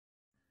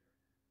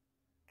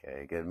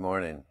Okay, good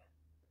morning.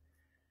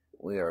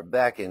 We are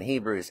back in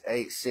Hebrews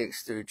 8,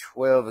 6 through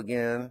 12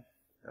 again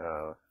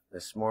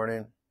this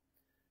morning.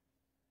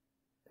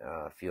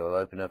 If you'll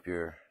open up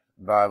your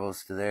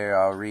Bibles to there,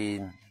 I'll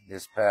read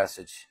this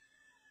passage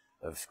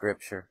of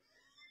Scripture.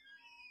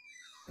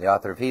 The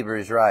author of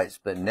Hebrews writes,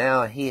 "But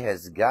now he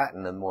has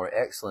gotten a more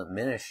excellent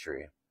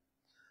ministry,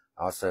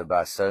 also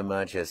by so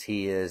much as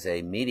he is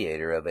a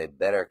mediator of a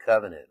better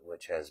covenant,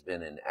 which has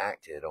been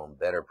enacted on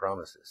better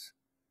promises.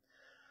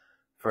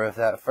 For if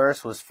that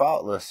first was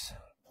faultless,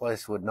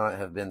 place would not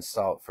have been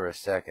sought for a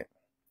second.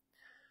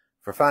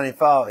 For finding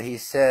fault, he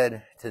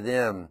said to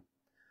them,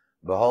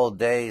 Behold,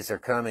 days are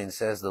coming,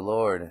 says the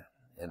Lord,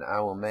 and I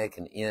will make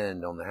an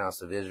end on the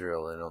house of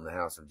Israel and on the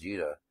house of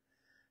Judah.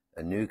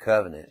 A new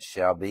covenant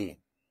shall be.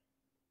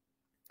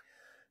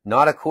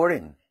 Not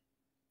according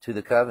to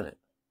the covenant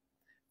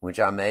which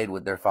I made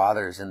with their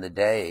fathers in the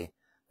day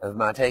of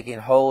my taking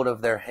hold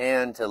of their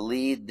hand to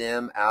lead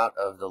them out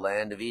of the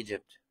land of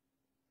Egypt.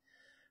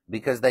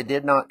 Because they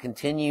did not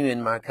continue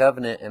in my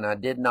covenant, and I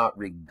did not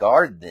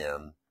regard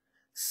them,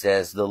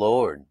 says the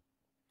Lord.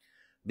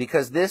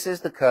 Because this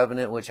is the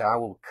covenant which I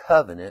will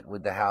covenant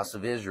with the house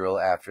of Israel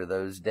after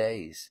those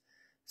days,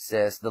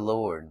 says the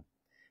Lord,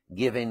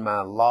 giving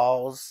my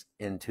laws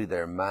into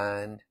their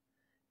mind,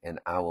 and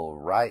I will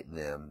write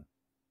them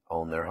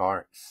on their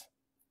hearts.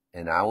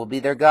 And I will be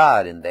their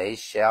God, and they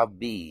shall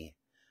be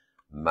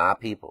my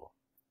people.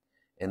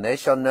 And they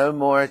shall no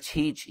more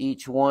teach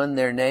each one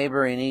their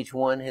neighbor and each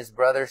one his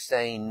brother,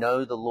 saying,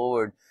 Know the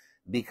Lord,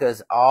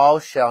 because all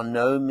shall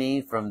know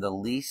me from the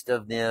least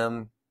of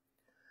them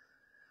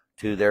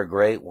to their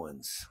great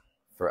ones.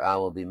 For I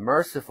will be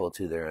merciful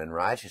to their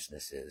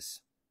unrighteousnesses,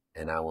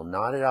 and I will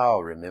not at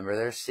all remember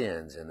their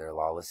sins and their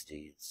lawless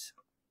deeds."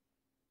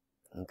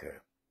 Okay.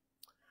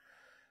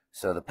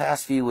 So the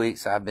past few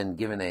weeks I've been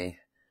given a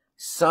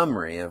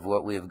summary of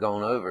what we have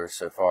gone over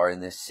so far in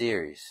this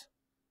series.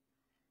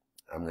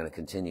 I'm going to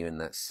continue in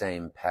that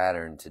same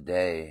pattern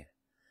today.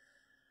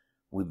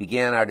 We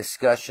began our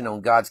discussion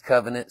on God's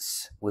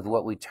covenants with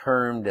what we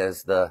termed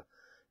as the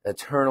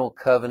eternal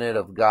covenant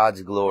of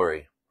God's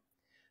glory.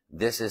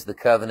 This is the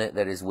covenant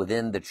that is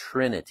within the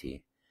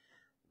Trinity,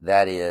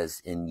 that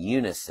is in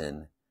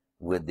unison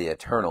with the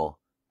eternal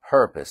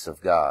purpose of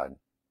God.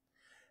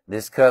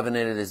 This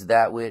covenant is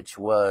that which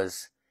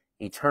was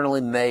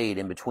eternally made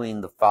in between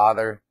the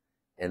Father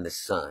and the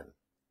Son,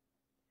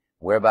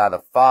 whereby the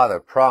Father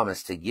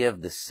promised to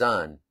give the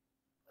Son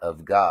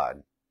of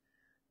God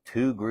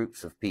two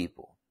groups of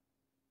people.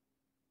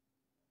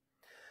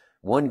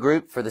 One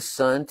group for the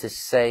Son to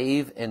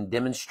save and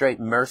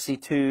demonstrate mercy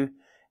to,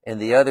 and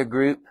the other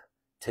group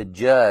to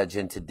judge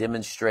and to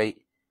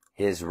demonstrate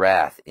his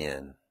wrath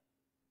in.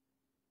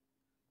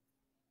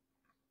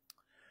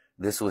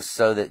 This was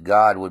so that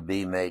God would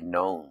be made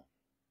known.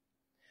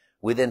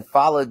 We then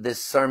followed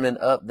this sermon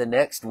up the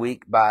next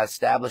week by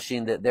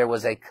establishing that there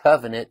was a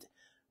covenant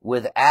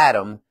with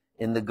Adam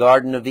in the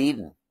Garden of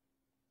Eden.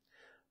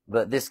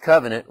 But this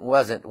covenant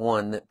wasn't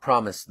one that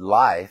promised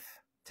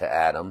life to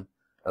Adam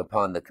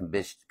upon the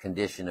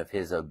condition of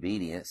his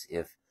obedience,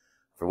 if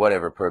for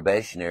whatever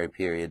probationary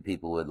period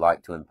people would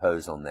like to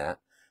impose on that.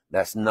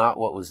 That's not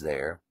what was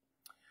there.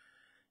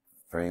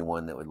 For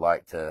anyone that would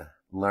like to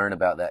learn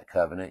about that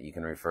covenant, you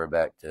can refer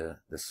back to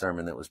the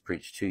sermon that was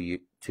preached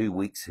 2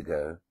 weeks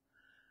ago.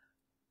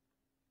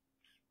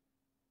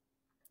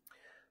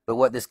 But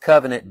what this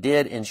covenant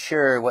did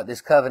ensure, what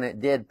this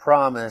covenant did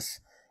promise,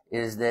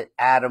 is that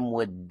Adam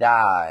would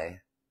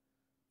die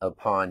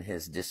upon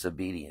his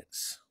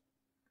disobedience.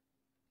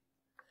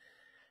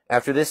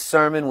 After this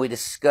sermon, we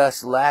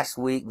discussed last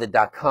week the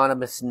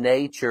dichotomous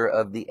nature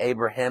of the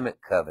Abrahamic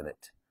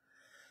covenant.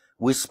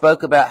 We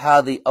spoke about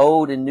how the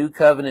Old and New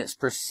covenants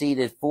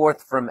proceeded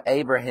forth from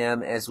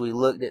Abraham as we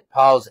looked at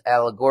Paul's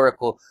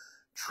allegorical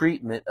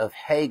treatment of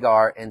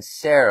Hagar and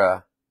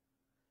Sarah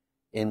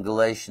in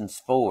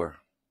Galatians 4.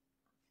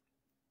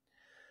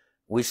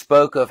 We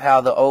spoke of how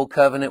the Old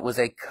Covenant was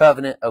a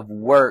covenant of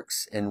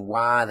works and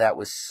why that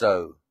was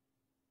so.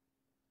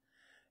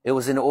 It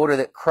was in order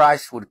that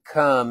Christ would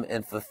come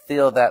and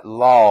fulfill that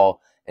law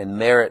and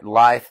merit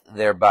life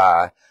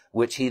thereby,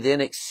 which he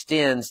then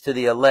extends to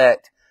the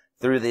elect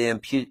through the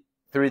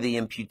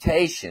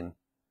imputation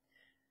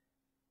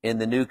in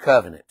the New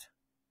Covenant.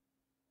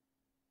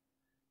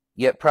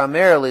 Yet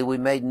primarily we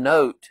made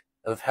note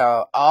of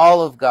how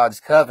all of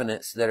God's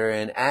covenants that are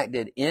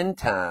enacted in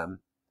time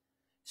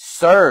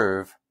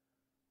serve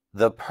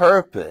the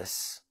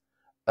purpose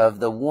of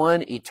the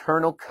one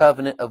eternal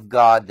covenant of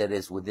God that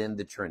is within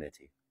the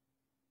Trinity.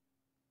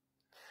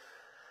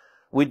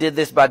 We did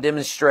this by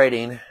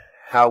demonstrating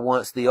how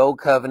once the old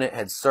covenant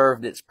had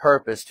served its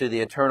purpose to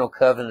the eternal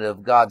covenant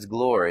of God's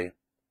glory,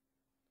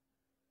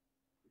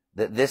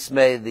 that this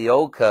made the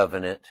old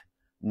covenant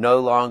no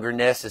longer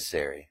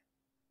necessary.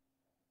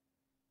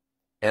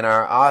 And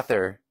our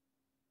author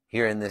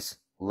here in this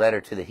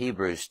letter to the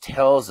Hebrews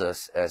tells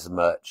us as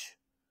much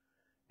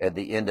at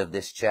the end of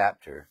this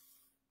chapter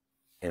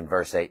in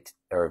verse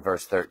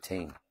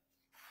 13,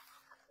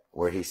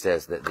 where he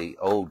says that the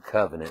old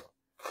covenant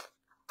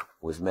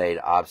was made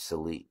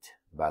obsolete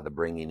by the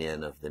bringing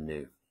in of the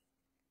new.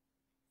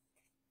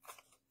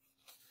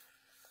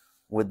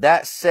 With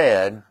that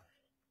said,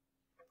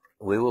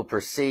 we will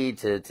proceed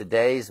to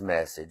today's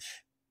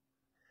message.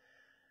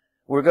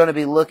 We're going to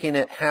be looking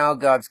at how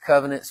God's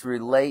covenants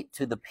relate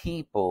to the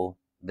people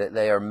that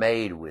they are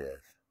made with.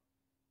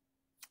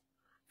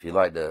 If you'd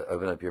like to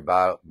open up your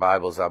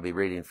Bibles, I'll be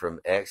reading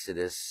from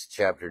Exodus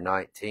chapter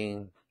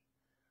 19.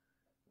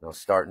 I'll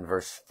start in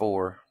verse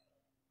 4.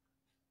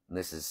 And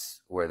this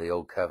is where the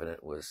old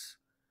covenant was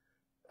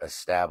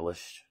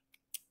established.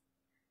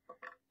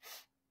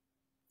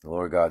 The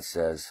Lord God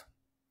says,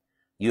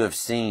 "You have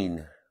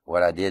seen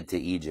what I did to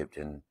Egypt,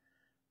 and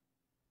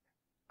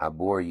I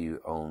bore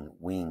you on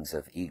wings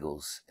of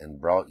eagles and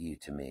brought you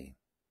to me.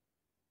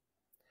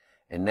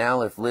 And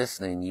now if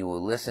listening, you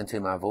will listen to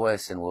my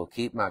voice and will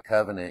keep my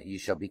covenant, you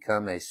shall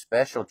become a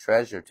special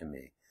treasure to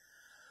me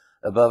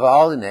above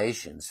all the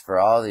nations, for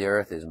all the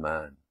earth is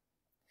mine.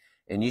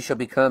 And you shall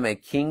become a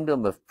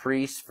kingdom of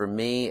priests for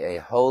me,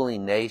 a holy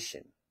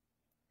nation.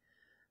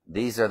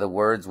 These are the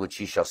words which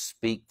you shall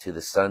speak to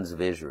the sons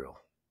of Israel."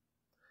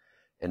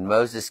 And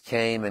Moses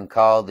came and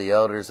called the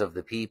elders of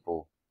the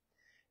people,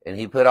 and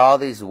he put all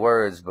these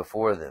words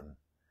before them,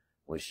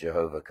 which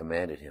Jehovah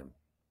commanded him.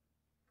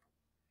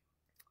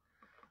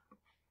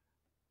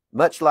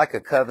 Much like a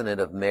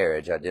covenant of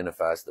marriage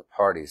identifies the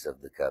parties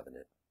of the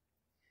covenant,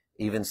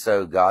 even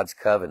so God's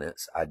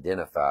covenants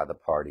identify the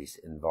parties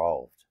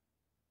involved.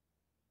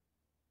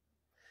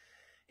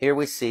 Here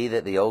we see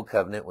that the old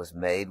covenant was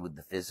made with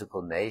the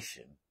physical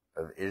nation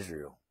of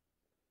Israel.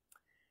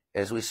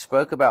 As we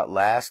spoke about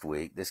last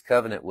week, this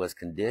covenant was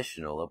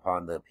conditional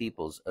upon the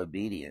people's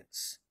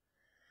obedience.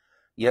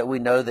 Yet we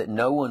know that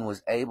no one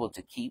was able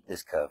to keep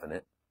this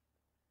covenant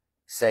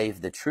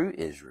save the true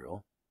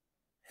Israel,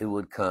 who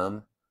would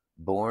come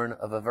born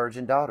of a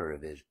virgin daughter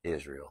of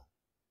Israel,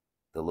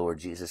 the Lord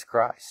Jesus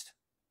Christ.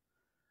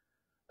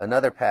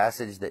 Another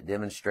passage that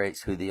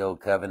demonstrates who the old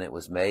covenant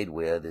was made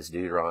with is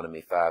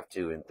Deuteronomy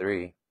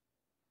 5:2-3.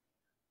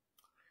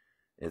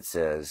 It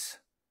says,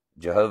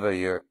 "Jehovah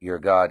your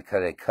God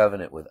cut a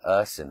covenant with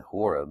us in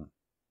Horeb.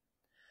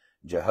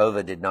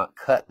 Jehovah did not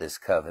cut this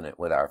covenant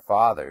with our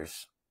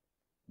fathers,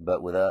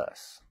 but with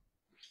us."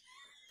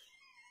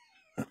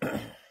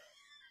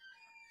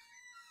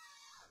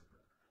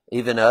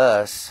 Even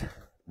us,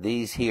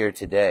 these here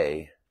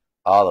today,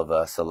 all of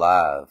us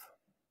alive.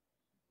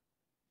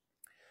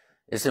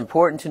 It's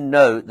important to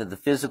note that the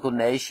physical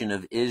nation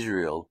of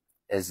Israel,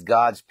 as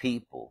God's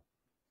people,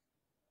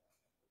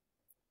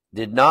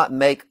 did not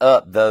make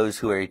up those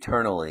who are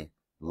eternally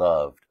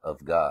loved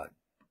of God.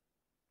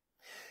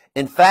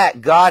 In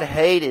fact, God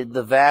hated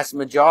the vast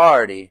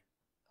majority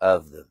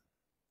of them.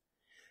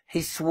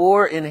 He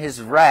swore in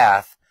his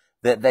wrath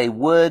that they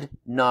would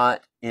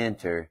not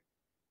enter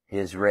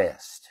his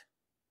rest.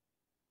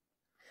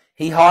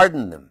 He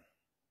hardened them.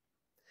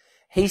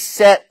 He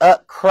set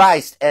up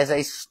Christ as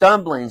a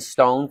stumbling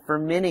stone for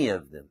many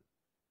of them.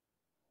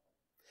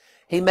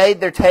 He made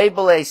their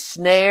table a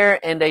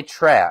snare and a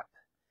trap.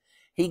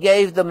 He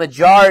gave the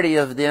majority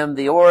of them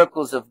the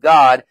oracles of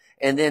God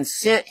and then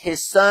sent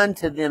his Son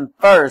to them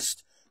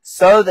first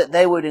so that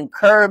they would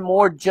incur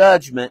more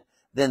judgment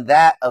than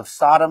that of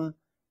Sodom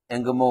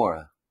and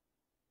Gomorrah.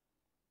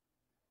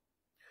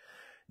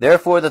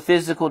 Therefore, the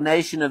physical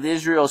nation of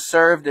Israel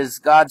served as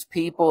God's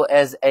people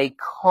as a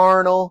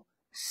carnal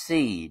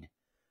seed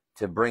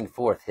to bring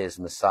forth his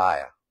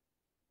Messiah.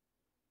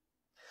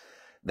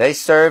 They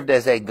served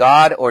as a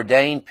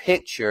God-ordained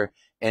picture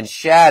and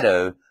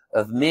shadow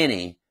of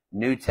many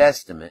New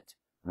Testament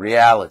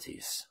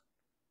realities.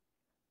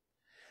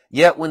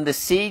 Yet when the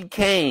seed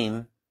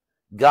came,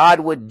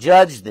 God would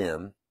judge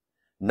them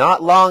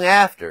not long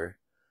after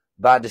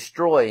by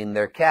destroying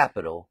their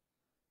capital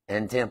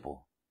and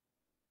temple.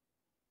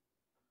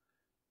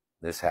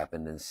 This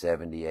happened in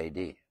 70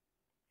 AD.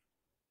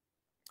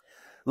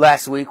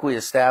 Last week we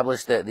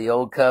established that the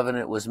old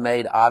covenant was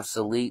made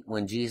obsolete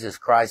when Jesus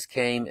Christ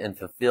came and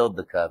fulfilled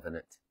the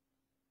covenant.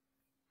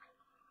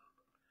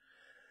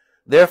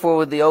 Therefore,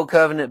 with the old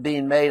covenant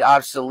being made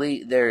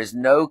obsolete, there is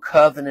no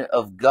covenant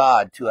of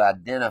God to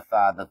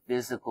identify the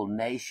physical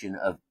nation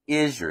of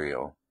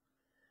Israel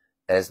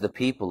as the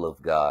people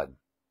of God.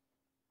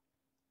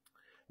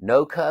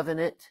 No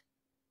covenant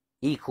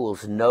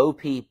equals no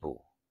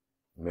people.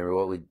 Remember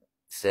what we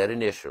said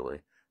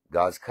initially.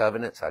 God's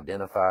covenants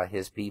identify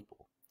his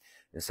people.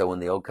 And so when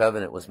the old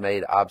covenant was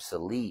made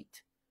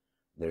obsolete,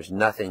 there's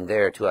nothing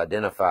there to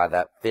identify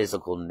that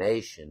physical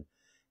nation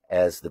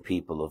as the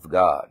people of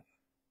God.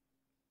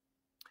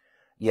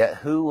 Yet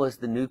who was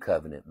the new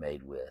covenant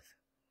made with?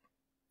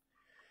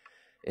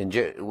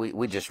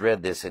 We just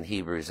read this in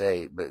Hebrews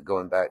 8, but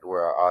going back to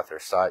where our author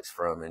cites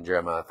from in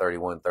Jeremiah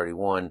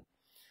 31:31,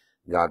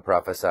 God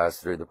prophesies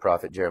through the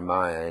prophet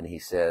Jeremiah, and he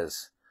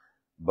says,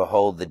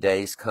 "Behold, the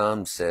days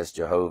come, says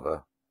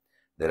Jehovah,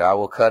 that I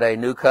will cut a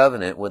new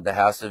covenant with the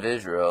house of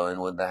Israel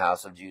and with the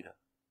house of Judah."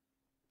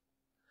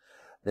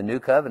 The new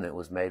covenant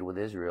was made with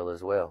Israel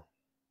as well.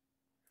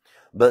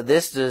 But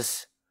this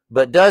does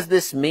But does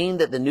this mean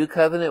that the new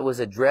covenant was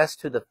addressed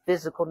to the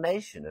physical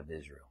nation of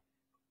Israel?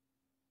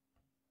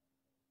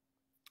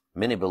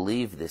 Many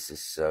believe this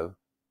is so.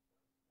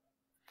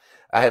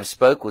 I have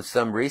spoke with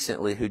some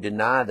recently who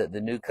deny that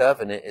the new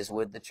covenant is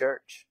with the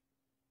church.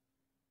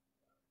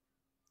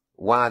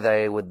 Why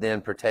they would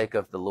then partake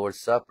of the Lord's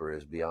Supper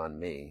is beyond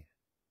me.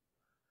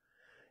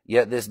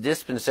 Yet this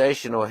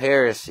dispensational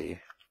heresy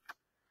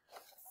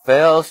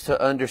fails to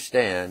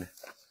understand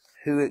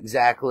who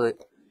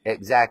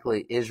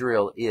exactly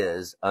Israel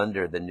is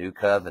under the new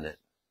covenant.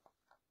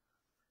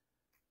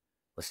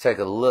 Let's take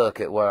a look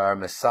at what our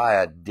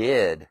Messiah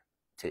did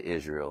to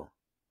Israel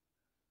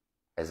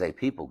as a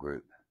people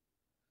group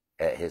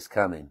at his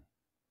coming.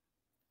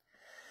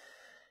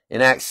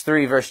 In Acts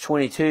 3, verse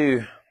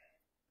 22,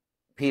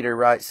 Peter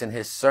writes in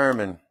his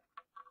sermon,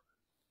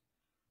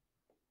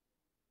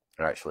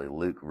 or actually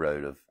Luke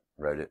wrote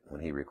it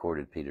when he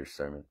recorded Peter's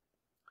sermon.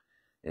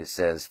 It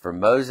says, "For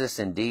Moses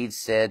indeed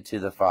said to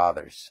the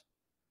fathers,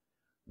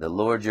 the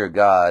Lord your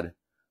God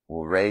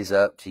will raise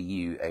up to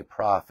you a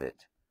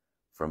prophet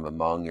from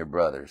among your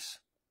brothers,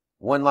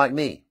 one like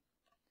me.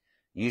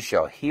 You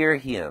shall hear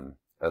him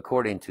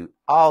according to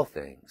all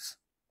things,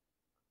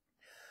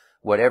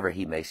 whatever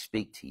he may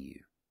speak to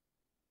you.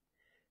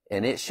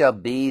 And it shall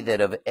be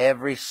that of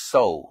every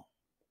soul,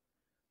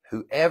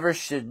 whoever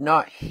should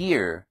not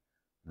hear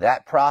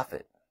that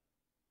prophet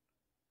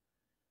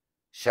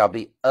shall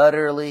be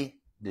utterly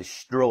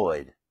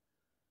destroyed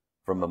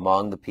from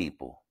among the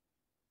people."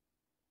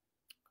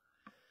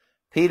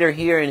 Peter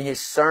here in his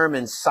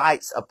sermon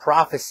cites a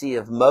prophecy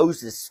of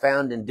Moses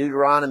found in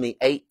Deuteronomy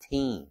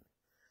 18.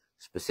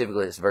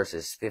 Specifically, it's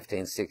verses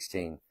 15,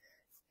 16,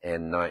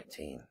 and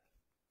 19.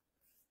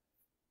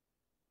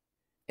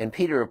 And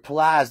Peter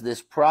applies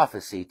this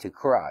prophecy to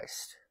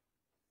Christ.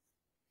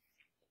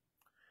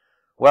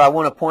 What I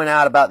want to point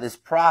out about this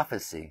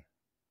prophecy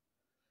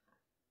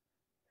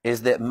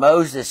is that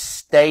Moses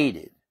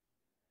stated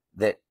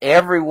that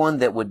everyone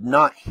that would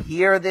not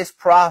hear this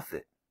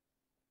prophet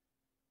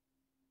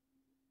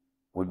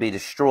would be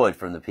destroyed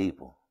from the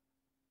people.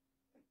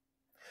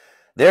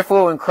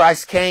 Therefore, when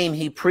Christ came,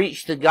 he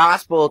preached the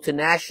gospel to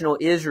national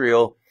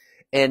Israel,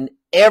 and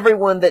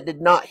everyone that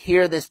did not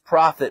hear this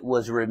prophet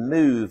was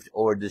removed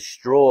or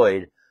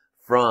destroyed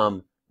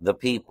from the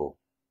people.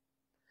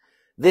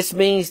 This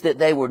means that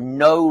they were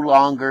no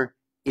longer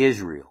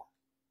Israel.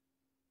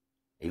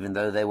 Even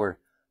though they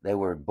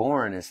were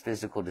born as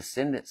physical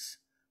descendants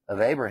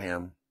of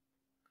Abraham,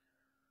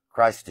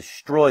 Christ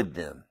destroyed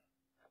them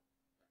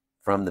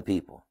from the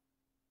people.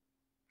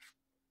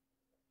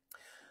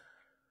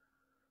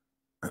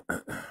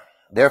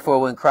 Therefore,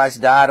 when Christ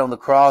died on the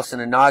cross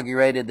and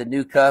inaugurated the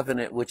new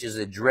covenant, which is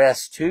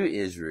addressed to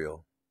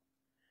Israel,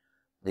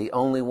 the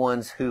only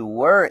ones who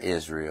were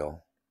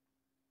Israel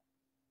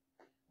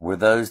were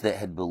those that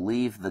had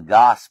believed the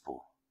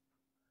gospel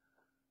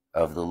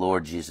of the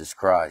Lord Jesus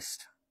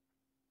Christ,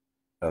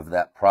 of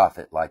that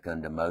prophet like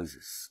unto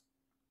Moses.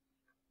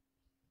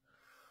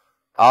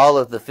 All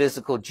of the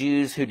physical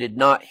Jews who did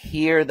not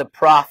hear the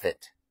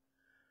prophet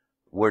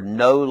were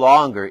no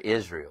longer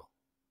Israel.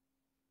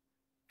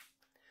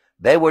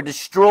 They were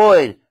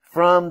destroyed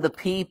from the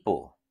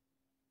people.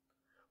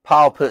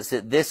 Paul puts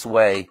it this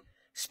way,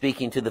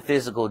 speaking to the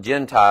physical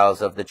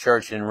Gentiles of the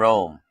church in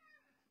Rome.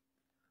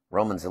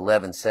 Romans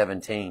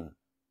 11:17.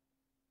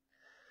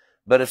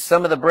 "But if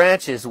some of the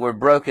branches were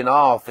broken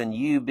off, and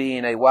you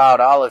being a wild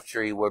olive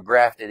tree were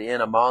grafted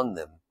in among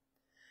them,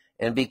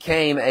 and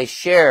became a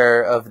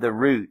sharer of the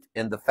root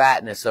and the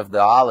fatness of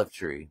the olive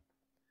tree,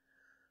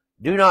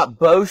 do not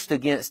boast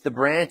against the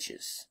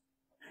branches.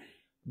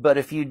 But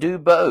if you do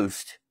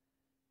boast,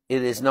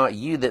 it is not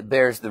you that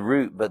bears the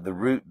root, but the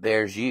root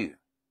bears you.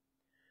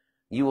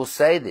 You will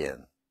say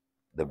then,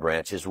 the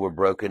branches were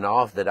broken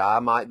off that I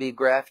might be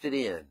grafted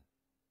in.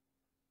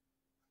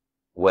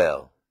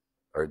 Well,"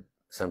 or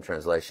some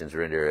translations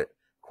render it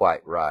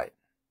quite right,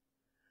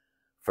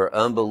 "for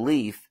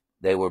unbelief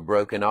they were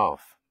broken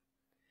off,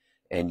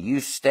 and you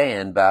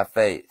stand by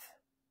faith.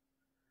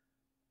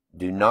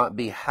 Do not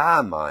be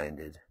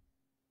high-minded,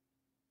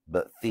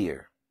 but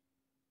fear."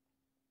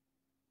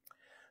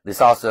 This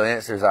also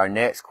answers our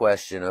next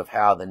question of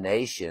how the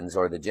nations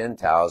or the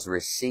Gentiles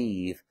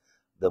receive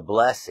the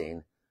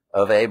blessing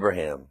of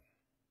Abraham.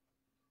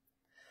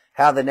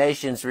 How the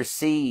nations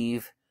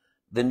receive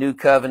the new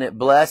covenant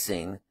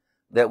blessing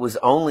that was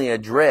only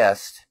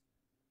addressed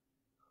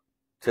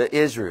to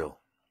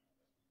Israel.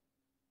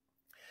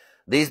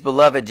 These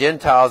beloved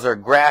Gentiles are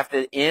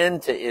grafted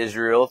into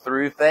Israel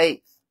through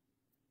faith.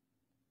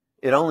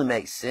 It only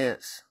makes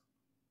sense.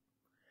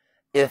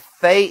 If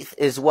faith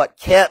is what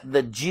kept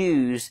the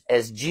Jews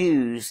as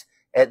Jews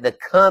at the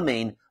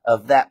coming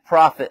of that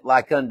prophet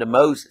like unto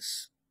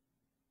Moses,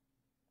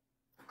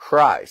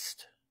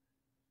 Christ,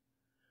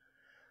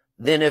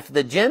 then if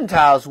the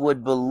Gentiles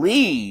would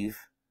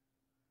believe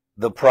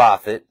the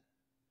prophet,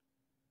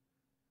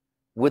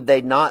 would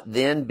they not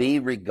then be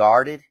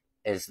regarded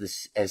as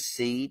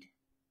seed?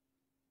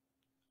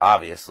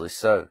 Obviously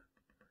so.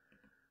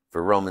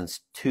 For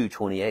Romans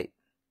 2:28,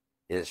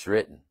 it's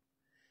written,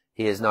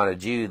 He is not a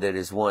Jew that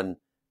is one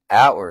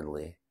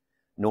outwardly,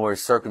 nor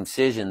is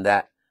circumcision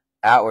that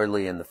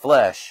outwardly in the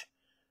flesh,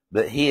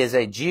 but he is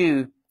a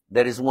Jew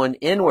that is one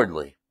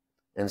inwardly,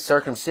 and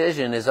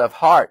circumcision is of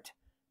heart,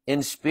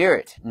 in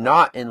spirit,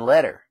 not in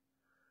letter,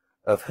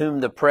 of whom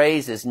the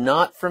praise is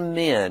not from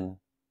men,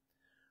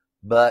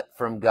 but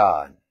from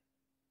God.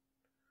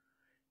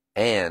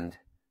 And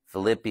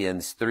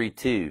Philippians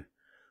 3:2,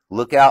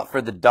 look out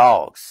for the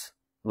dogs,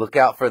 look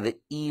out for the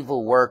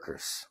evil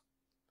workers,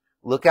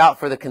 look out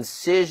for the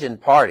concision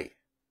party,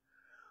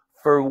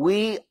 for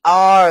we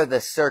are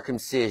the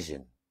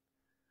circumcision.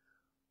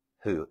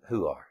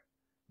 Who are?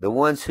 The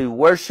ones who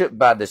worship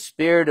by the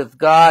Spirit of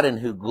God and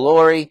who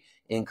glory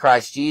in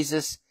Christ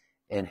Jesus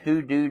and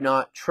who do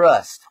not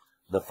trust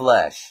the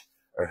flesh,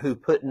 or who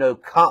put no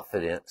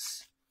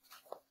confidence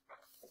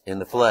in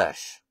the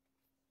flesh.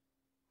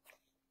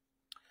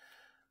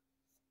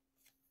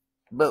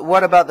 But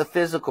what about the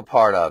physical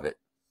part of it?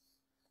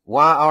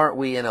 Why aren't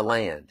we in a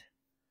land?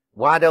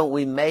 Why don't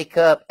we make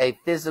up a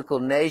physical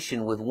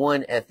nation with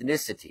one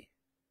ethnicity?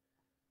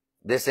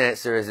 This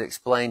answer is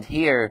explained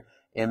here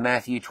in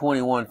Matthew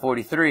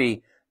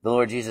 21:43. The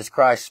Lord Jesus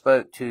Christ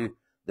spoke to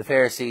the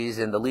Pharisees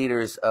and the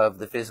leaders of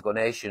the physical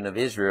nation of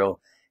Israel,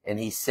 and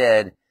he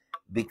said,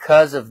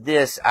 because of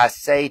this, I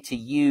say to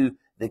you,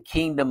 the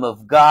kingdom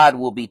of God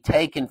will be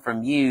taken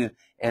from you,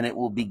 and it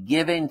will be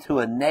given to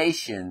a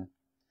nation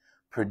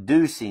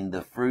producing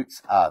the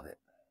fruits of it.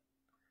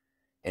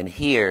 And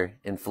here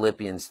in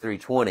Philippians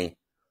 3:20,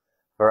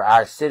 for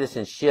our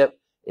citizenship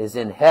is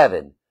in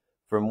heaven,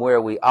 from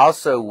where we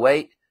also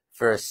wait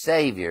for a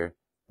Savior,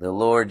 the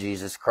Lord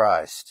Jesus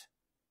Christ.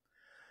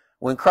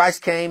 When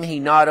Christ came, he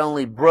not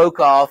only broke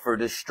off or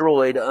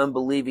destroyed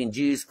unbelieving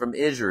Jews from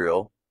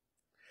Israel,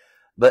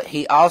 but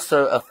he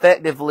also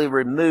effectively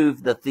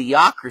removed the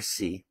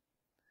theocracy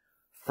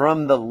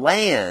from the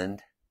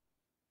land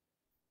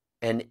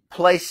and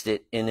placed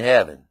it in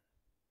heaven.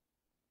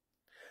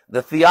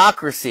 The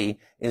theocracy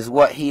is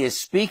what he is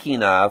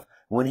speaking of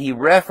when he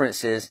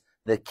references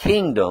the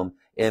kingdom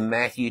in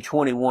Matthew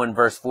 21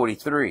 verse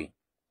 43.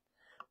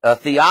 A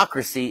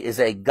theocracy is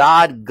a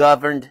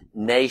God-governed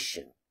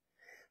nation.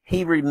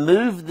 He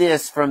removed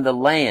this from the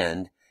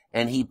land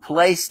and he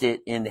placed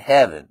it in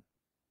heaven.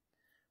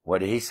 What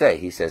did he say?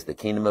 He says the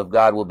kingdom of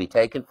God will be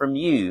taken from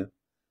you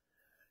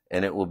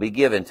and it will be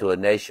given to a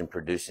nation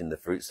producing the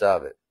fruits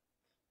of it.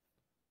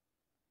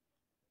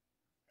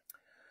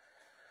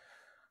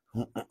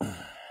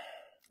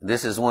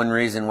 This is one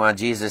reason why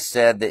Jesus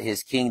said that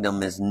his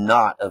kingdom is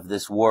not of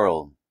this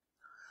world.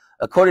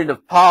 According to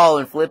Paul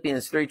in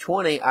Philippians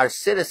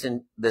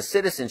 3:20, the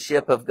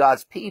citizenship of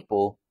God's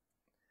people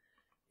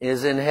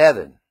is in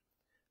heaven.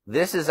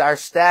 This is our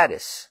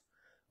status.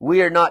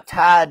 We are not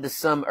tied to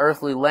some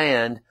earthly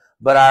land,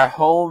 but our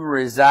home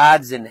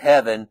resides in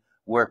heaven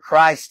where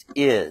Christ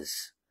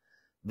is.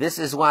 This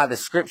is why the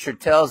scripture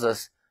tells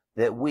us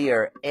that we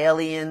are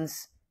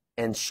aliens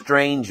and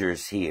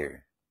strangers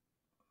here.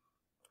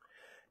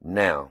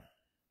 Now,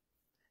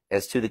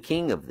 as to the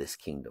king of this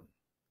kingdom,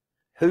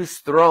 whose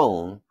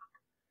throne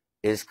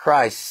is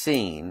Christ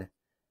seen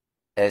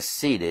as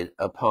seated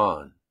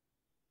upon?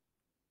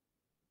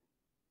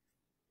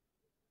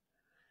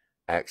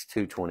 Acts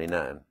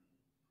 2:29.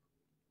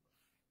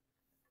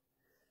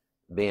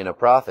 Being a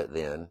prophet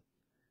then,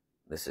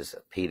 this is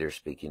Peter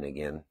speaking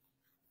again,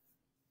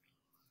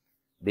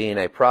 being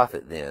a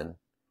prophet then,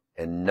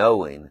 and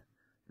knowing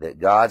that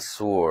God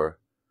swore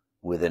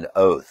with an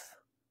oath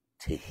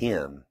to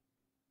him,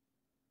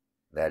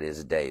 that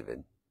is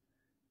David,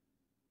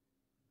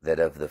 that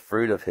of the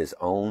fruit of his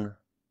own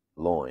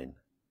loin,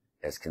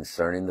 as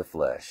concerning the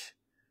flesh,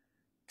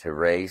 to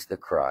raise the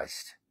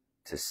Christ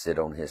to sit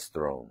on his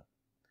throne.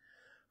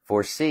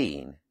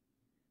 Foreseeing,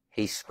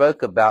 he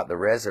spoke about the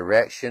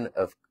resurrection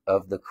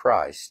of the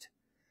Christ,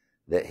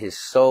 that his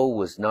soul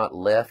was not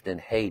left in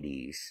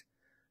Hades,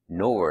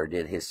 nor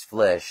did his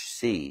flesh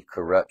see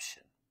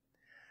corruption.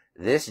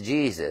 This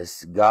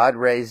Jesus God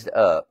raised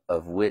up,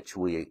 of which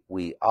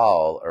we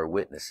all are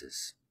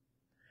witnesses.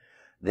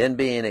 Then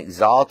being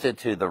exalted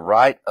to the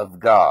right of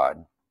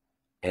God,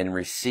 and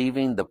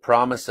receiving the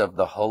promise of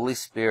the Holy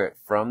Spirit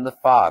from the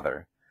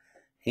Father,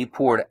 he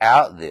poured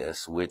out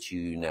this which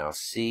you now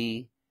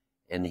see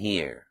and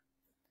hear.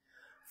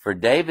 For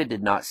David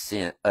did not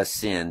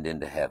ascend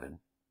into heaven,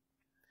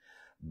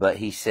 but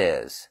he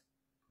says,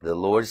 the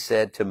Lord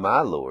said to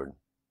my Lord,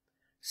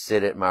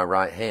 sit at my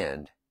right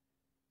hand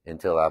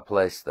until I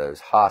place those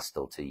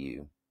hostile to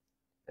you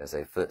as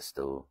a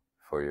footstool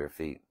for your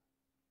feet.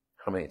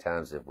 How many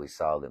times have we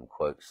saw them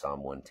quote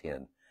Psalm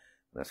 110?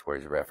 That's where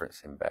he's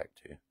referencing back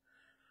to.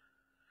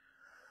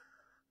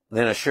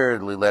 Then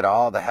assuredly let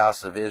all the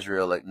house of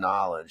Israel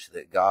acknowledge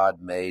that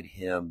God made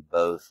him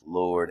both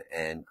Lord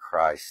and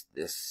Christ,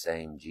 this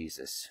same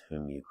Jesus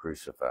whom you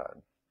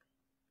crucified.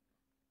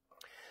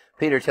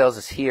 Peter tells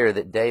us here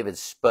that David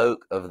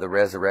spoke of the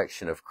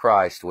resurrection of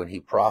Christ when he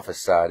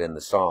prophesied in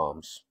the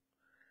Psalms.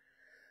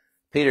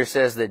 Peter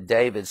says that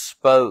David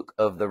spoke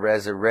of the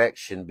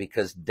resurrection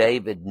because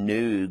David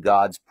knew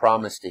God's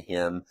promise to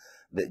him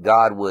that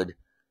God would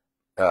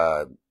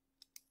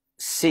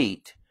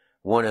seat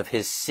one of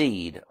his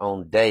seed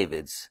on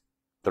David's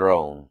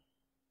throne.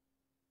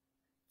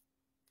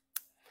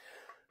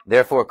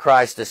 Therefore,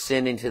 Christ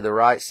ascending to the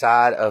right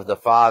side of the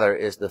Father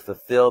is the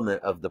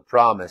fulfillment of the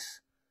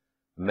promise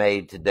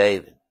made to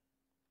David,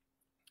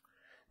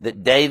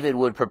 that David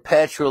would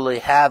perpetually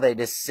have a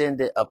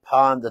descendant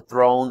upon the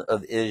throne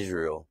of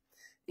Israel.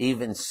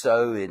 Even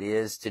so it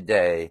is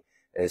today,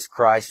 as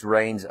Christ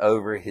reigns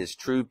over his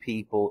true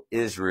people,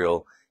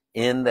 Israel,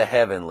 in the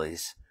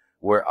heavenlies,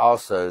 where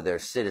also their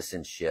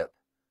citizenship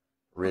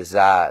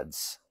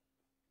resides.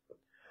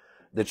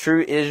 The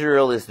true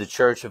Israel is the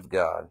church of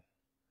God.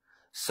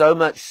 So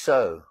much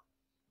so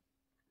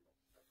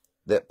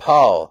that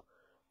Paul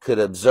could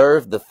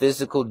observe the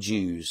physical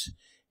Jews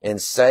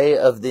and say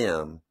of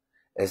them,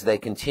 as they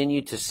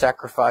continued to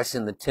sacrifice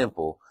in the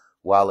temple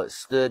while it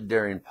stood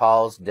during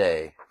Paul's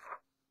day,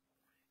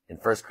 in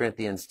 1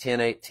 Corinthians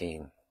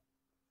 10:18,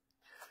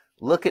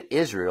 look at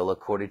Israel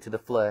according to the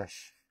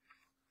flesh.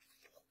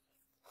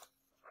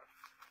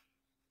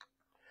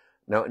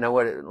 Let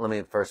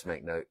me first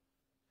make note.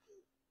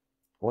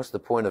 What's the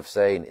point of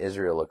saying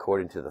Israel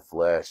according to the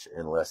flesh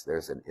unless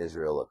there's an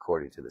Israel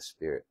according to the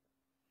Spirit?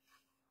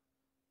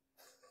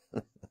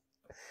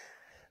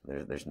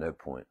 There's no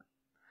point.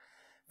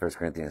 1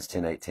 Corinthians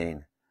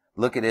 10:18.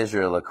 Look at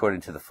Israel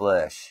according to the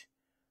flesh.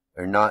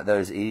 Are not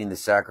those eating the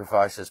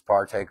sacrifices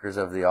partakers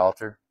of the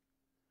altar?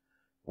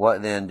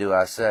 What then do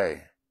I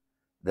say?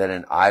 That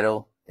an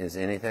idol is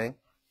anything?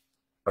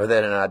 Or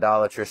that an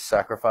idolatrous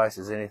sacrifice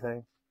is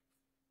anything?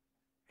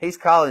 He's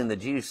calling the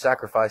Jews'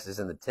 sacrifices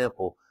in the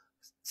temple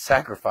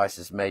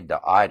sacrifices made to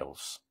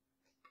idols.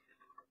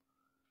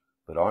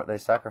 But aren't they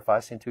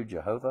sacrificing to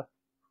Jehovah?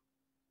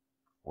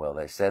 Well,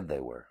 they said they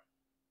were.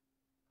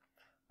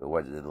 But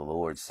what did the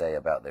Lord say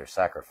about their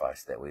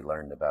sacrifice that we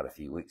learned about a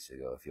few weeks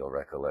ago, if you'll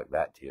recollect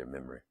that to your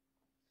memory?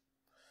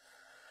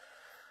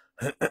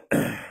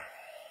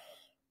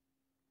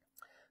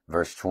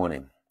 Verse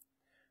 20.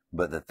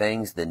 But the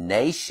things the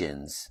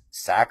nations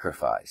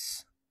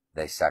sacrifice,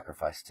 they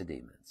sacrifice to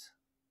demons.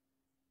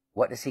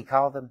 What does he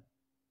call them?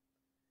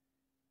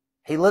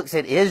 He looks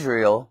at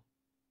Israel.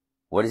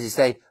 What does he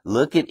say?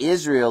 Look at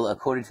Israel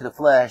according to the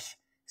flesh.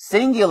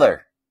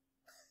 Singular.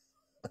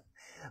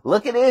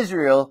 Look at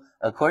Israel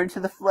according to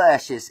the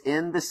flesh. It's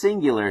in the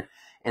singular.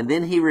 And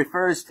then he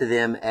refers to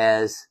them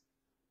as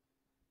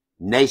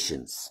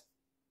nations,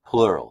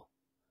 plural.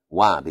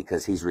 Why?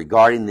 Because he's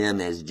regarding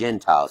them as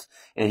Gentiles.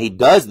 And he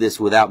does this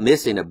without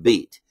missing a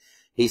beat.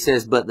 He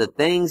says, but the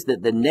things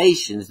that the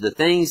nations, the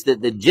things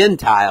that the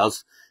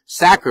Gentiles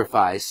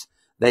sacrifice,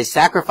 they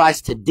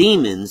sacrifice to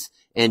demons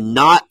and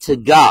not to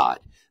God.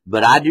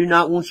 But I do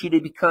not want you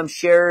to become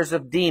sharers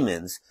of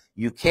demons.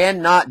 You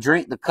cannot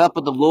drink the cup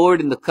of the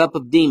Lord and the cup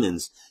of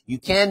demons. You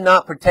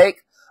cannot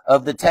partake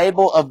of the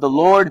table of the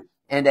Lord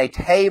and a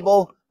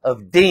table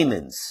of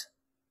demons.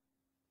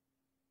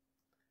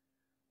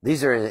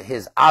 These are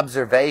his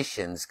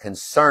observations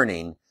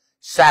concerning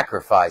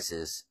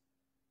sacrifices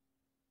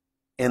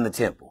in the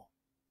temple,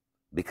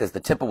 because the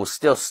temple was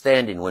still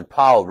standing when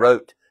Paul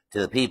wrote to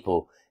the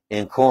people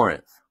in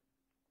Corinth.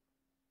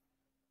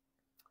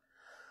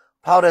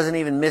 Paul doesn't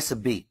even miss a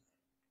beat.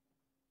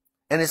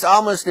 And it's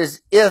almost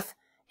as if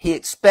he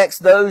expects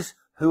those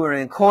who are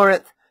in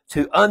Corinth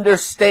to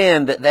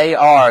understand that they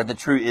are the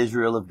true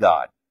Israel of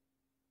God.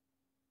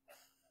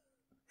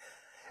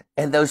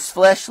 And those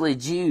fleshly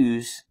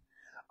Jews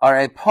are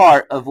a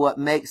part of what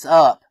makes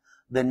up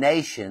the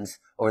nations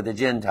or the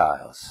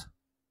Gentiles.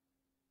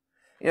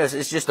 You know,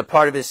 it's just a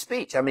part of his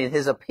speech. I mean,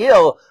 his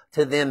appeal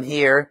to them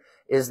here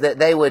is that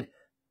they would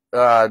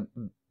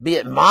be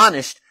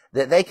admonished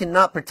that they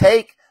cannot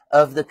partake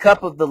of the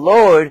cup of the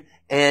Lord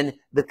and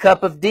the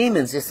cup of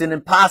demons. It's an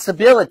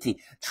impossibility.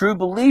 True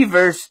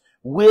believers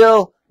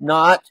will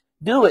not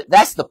do it.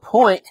 That's the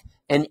point.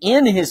 And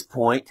in his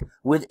point,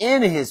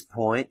 within his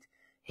point,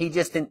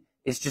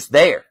 it's just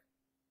there.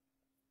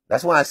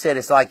 That's why I said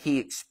it's like he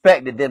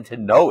expected them to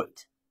know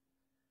it.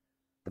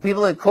 The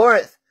people in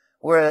Corinth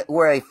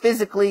were a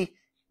physically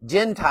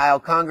Gentile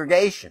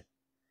congregation.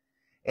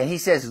 And he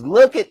says,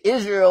 look at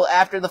Israel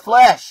after the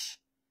flesh.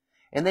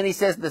 And then he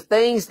says the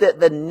things that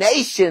the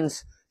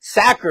nations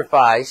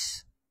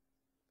sacrifice,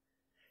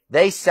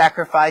 they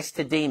sacrifice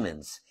to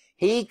demons.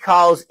 He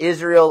calls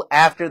Israel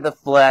after the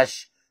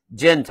flesh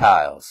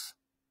Gentiles.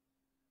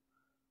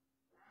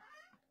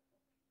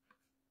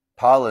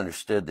 Paul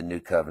understood the new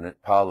covenant.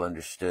 Paul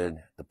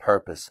understood the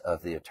purpose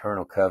of the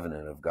eternal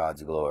covenant of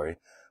God's glory.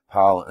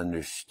 Paul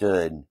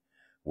understood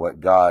what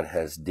God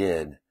has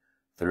did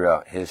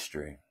throughout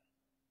history.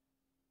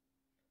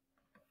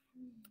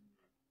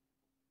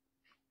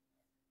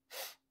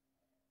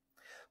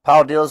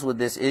 Paul deals with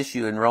this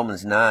issue in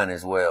Romans 9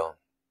 as well.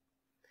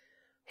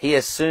 He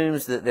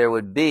assumes that there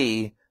would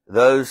be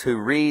those who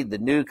read the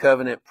new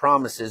covenant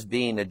promises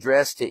being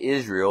addressed to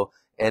Israel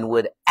and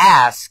would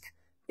ask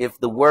if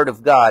the word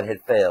of God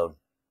had failed.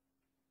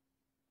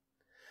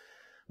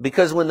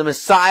 Because when the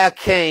Messiah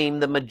came,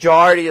 the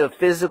majority of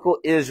physical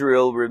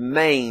Israel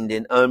remained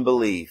in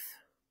unbelief.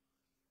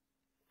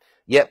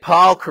 Yet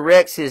Paul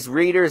corrects his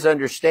readers'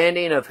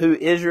 understanding of who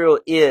Israel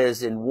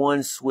is in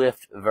one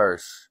swift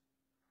verse.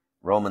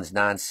 Romans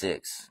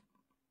 9:6.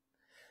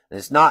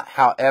 It's not,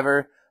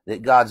 however,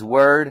 that God's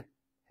word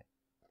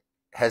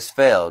has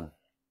failed.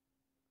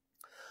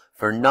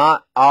 For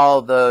not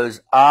all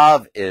those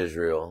of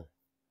Israel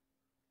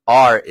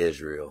are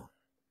Israel.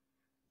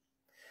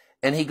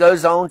 And he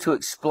goes on to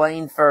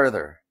explain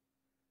further.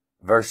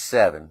 Verse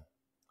 7.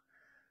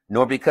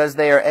 Nor because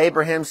they are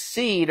Abraham's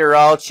seed are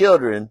all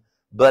children,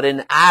 but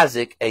in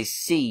Isaac a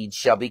seed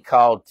shall be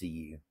called to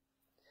you.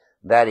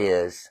 That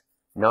is,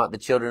 not the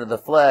children of the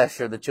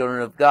flesh or the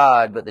children of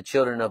God, but the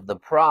children of the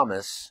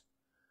promise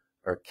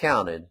are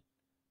counted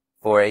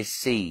for a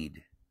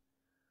seed.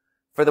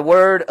 For the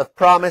word of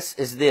promise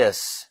is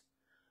this: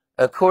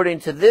 according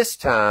to this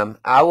time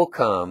I will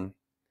come,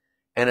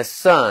 and a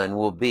son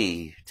will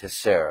be to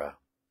Sarah.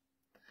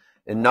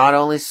 And not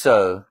only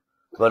so,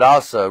 but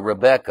also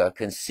Rebekah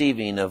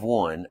conceiving of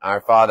one, our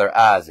father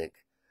Isaac.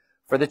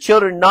 For the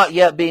children not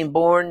yet being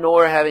born,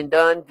 nor having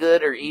done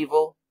good or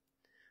evil,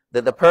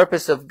 that the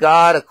purpose of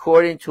God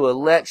according to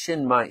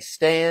election might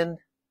stand,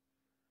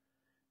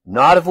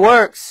 not of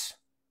works,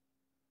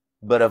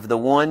 but of the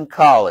one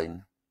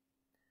calling.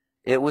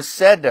 It was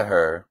said to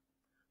her,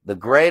 the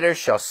greater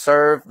shall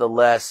serve the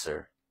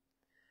lesser.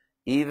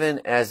 Even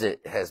as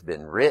it has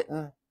been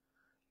written,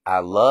 I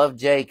loved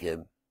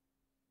Jacob,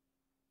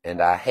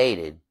 and I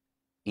hated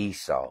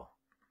Esau.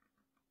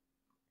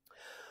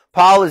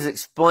 Paul is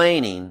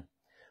explaining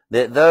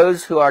that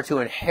those who are to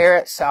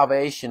inherit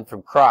salvation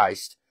from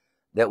Christ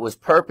that was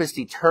purposed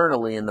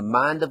eternally in the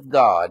mind of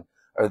God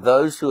are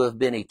those who have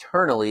been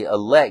eternally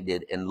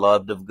elected and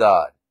loved of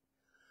God.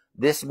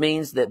 This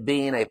means that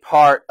being a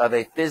part of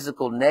a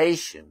physical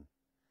nation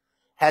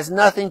has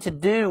nothing to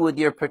do with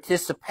your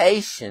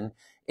participation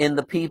in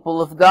the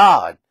people of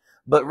God,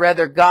 but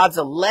rather God's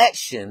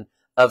election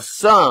of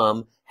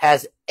some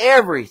has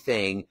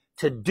everything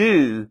to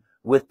do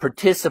with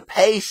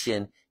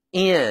participation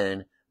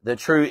in the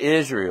true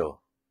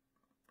Israel.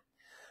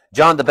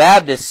 John the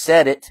Baptist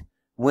said it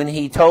when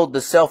he told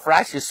the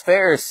self-righteous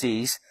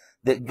Pharisees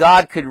that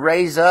God could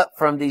raise up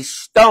from these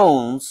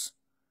stones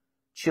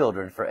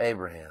children for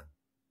Abraham.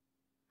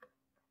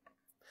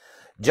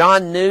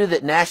 John knew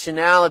that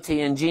nationality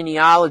and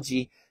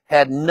genealogy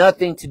had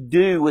nothing to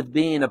do with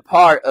being a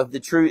part of the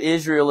true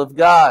Israel of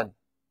God.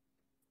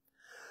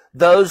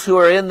 Those who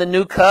are in the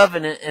new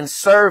covenant and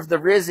serve the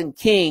risen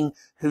King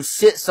who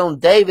sits on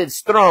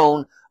David's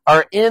throne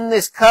are in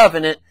this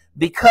covenant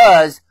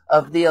because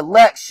of the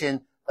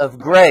election of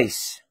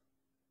grace.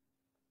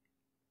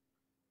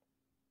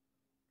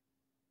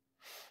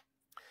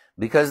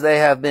 Because they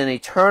have been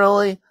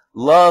eternally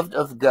loved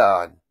of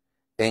God,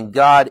 and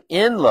God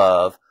in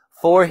love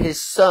for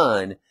his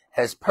Son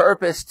has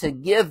purposed to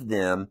give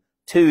them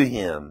to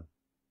him.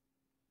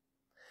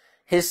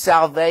 His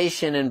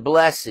salvation and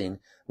blessing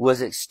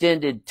was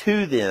extended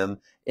to them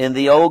in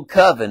the old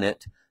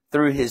covenant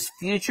through his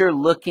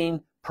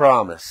future-looking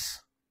promise.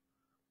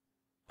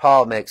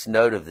 Paul makes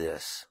note of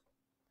this.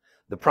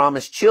 The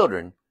promised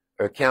children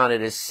are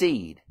counted as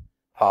seed,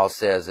 Paul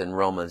says in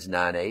Romans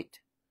 9:8.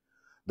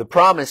 The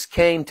promise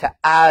came to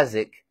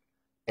Isaac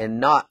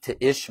and not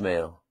to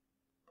Ishmael,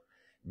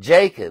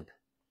 Jacob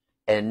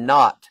and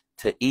not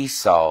to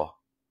Esau.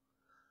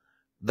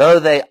 Though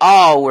they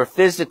all were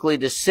physically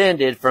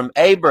descended from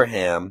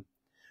Abraham,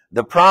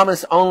 the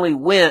promise only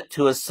went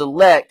to a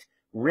select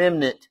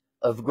remnant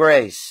of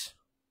grace.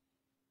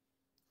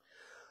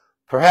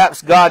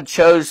 Perhaps God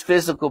chose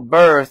physical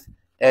birth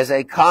as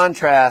a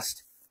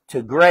contrast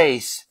to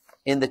grace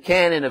in the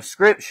canon of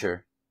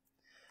Scripture,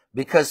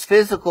 because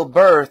physical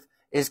birth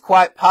is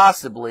quite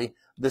possibly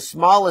the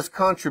smallest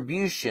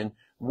contribution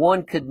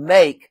one could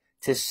make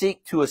to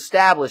seek to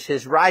establish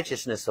his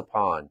righteousness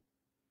upon.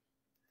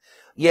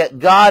 Yet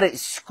God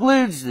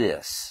excludes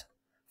this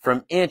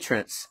from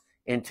entrance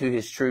into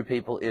his true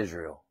people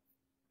Israel.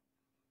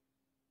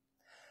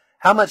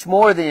 How much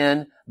more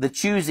then the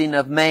choosing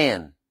of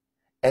man,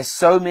 as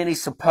so many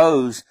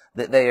suppose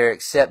that they are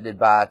accepted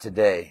by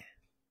today?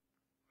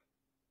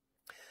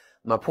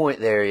 My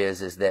point there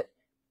is that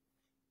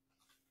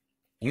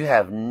you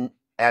have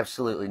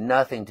absolutely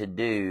nothing to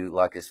do,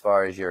 like as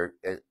far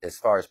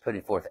as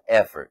putting forth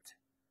effort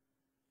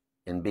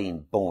in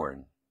being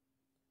born,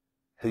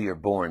 who you're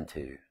born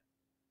to,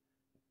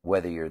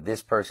 whether you're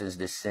this person's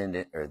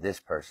descendant or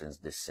this person's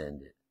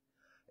descendant.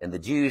 And the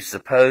Jews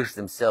supposed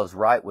themselves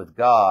right with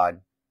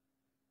God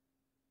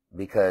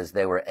because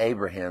they were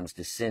Abraham's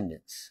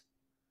descendants.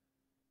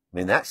 I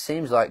mean, that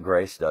seems like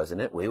grace, doesn't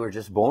it? We were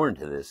just born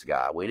to this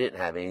guy. We didn't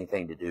have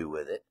anything to do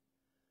with it.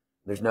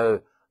 There's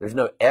no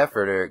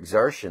effort or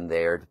exertion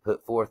there to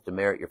put forth to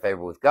merit your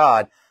favor with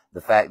God. The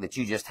fact that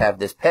you just have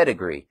this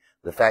pedigree,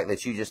 the fact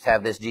that you just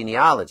have this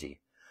genealogy.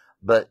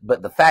 But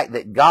the fact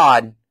that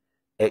God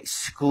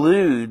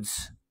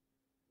excludes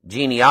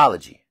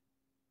genealogy,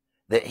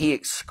 that he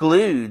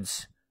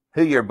excludes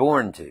who you're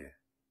born to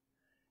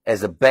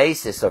as a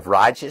basis of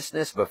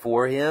righteousness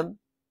before him.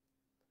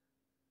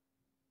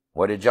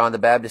 What did John the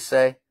Baptist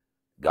say?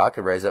 God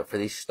could raise up for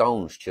these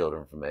stones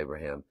children from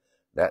Abraham.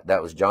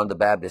 That was John the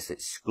Baptist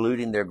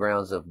excluding their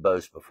grounds of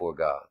boast before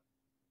God.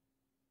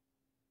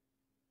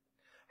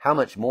 How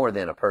much more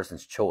than a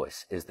person's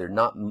choice? Is there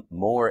not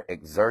more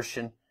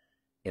exertion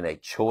in a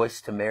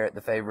choice to merit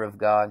the favor of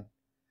God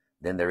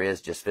than there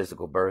is just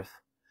physical birth?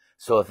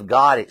 So if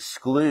God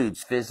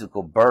excludes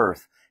physical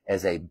birth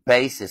as a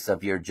basis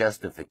of your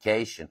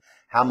justification,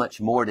 how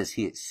much more does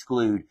he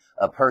exclude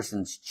a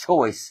person's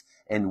choice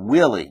and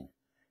willing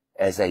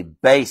as a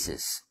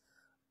basis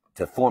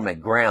to form a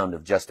ground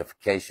of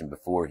justification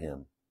before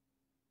him?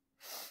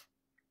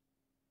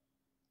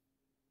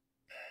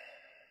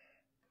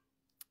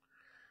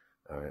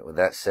 All right, with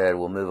that said,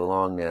 we'll move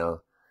along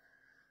now.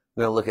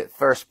 We're going to look at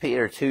 1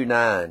 Peter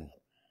 2:9.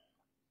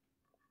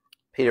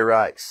 Peter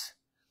writes,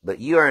 "But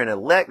you are an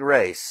elect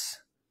race,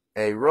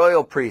 a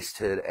royal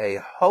priesthood, a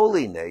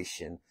holy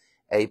nation,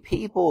 a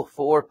people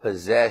for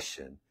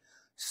possession,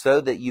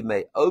 so that you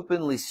may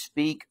openly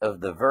speak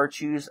of the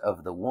virtues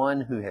of the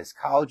one who has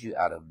called you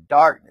out of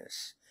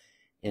darkness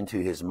into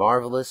his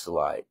marvelous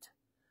light.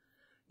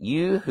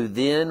 You who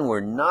then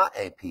were not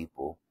a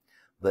people,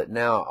 but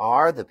now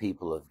are the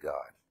people of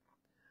God.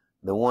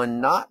 The one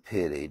not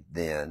pitied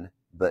then,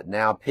 but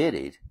now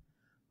pitied.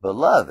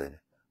 Beloved,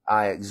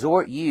 I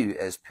exhort you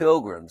as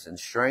pilgrims and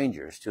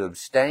strangers to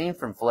abstain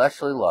from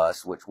fleshly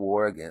lusts which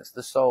war against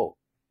the soul,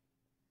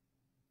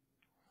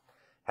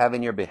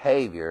 having your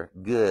behavior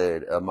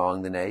good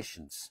among the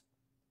nations,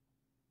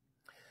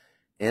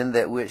 in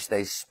that which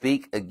they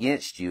speak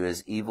against you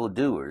as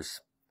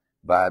evildoers.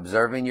 By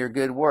observing your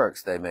good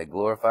works, they may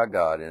glorify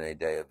God in a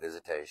day of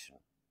visitation."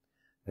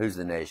 Who's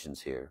the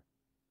nations here?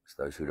 It's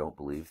those who don't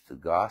believe the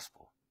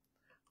gospel,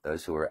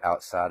 those who are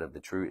outside of the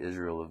true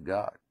Israel of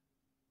God.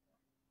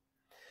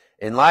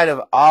 In light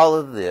of all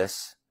of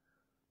this,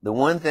 the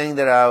one thing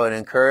that I would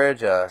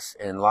encourage us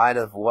in light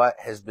of what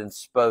has been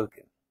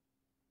spoken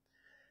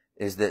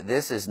is that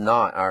this is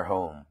not our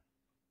home.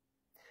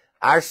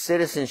 Our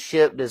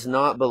citizenship does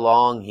not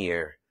belong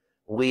here.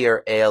 We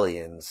are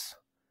aliens.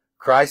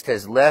 Christ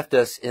has left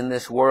us in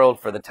this world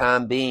for the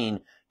time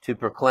being to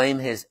proclaim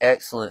his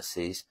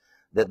excellencies,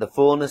 that the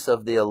fullness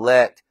of the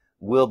elect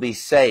will be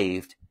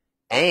saved,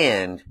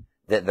 and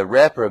that the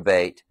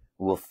reprobate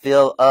will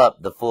fill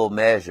up the full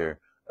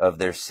measure of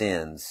their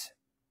sins.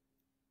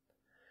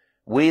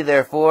 We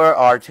therefore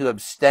are to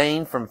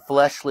abstain from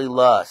fleshly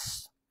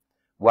lusts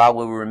while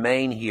we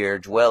remain here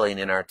dwelling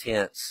in our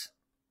tents.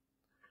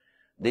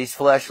 These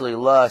fleshly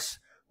lusts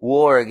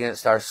war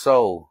against our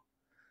soul,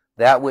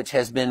 that which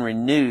has been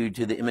renewed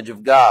to the image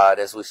of God,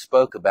 as we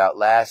spoke about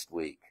last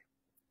week.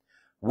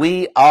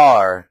 We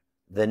are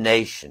the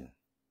nation,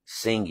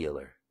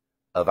 singular,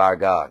 of our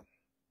God.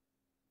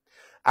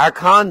 Our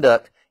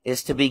conduct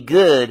is to be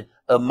good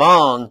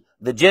among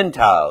the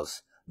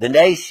Gentiles, the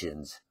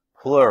nations,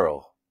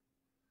 plural.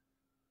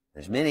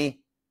 There's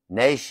many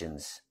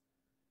nations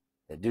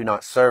that do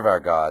not serve our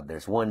God.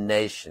 There's one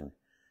nation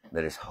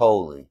that is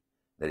holy,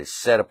 that is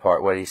set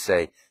apart. What did he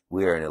say?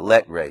 We are an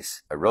elect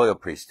race, a royal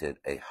priesthood,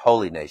 a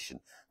holy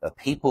nation, a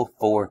people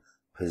for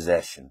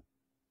possession.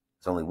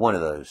 There's only one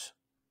of those,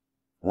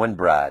 one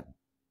bride,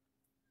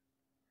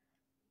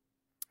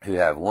 who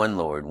have one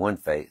Lord, one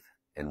faith,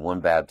 and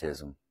one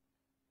baptism.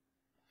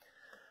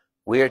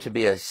 We are to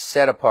be a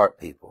set apart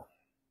people.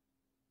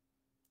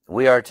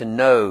 We are to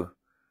know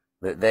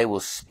that they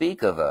will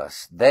speak of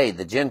us, they,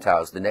 the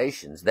Gentiles, the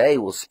nations, they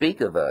will speak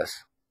of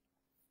us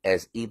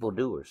as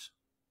evildoers.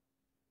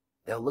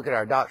 They'll look at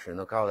our doctrine,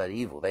 they'll call that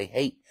evil. They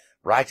hate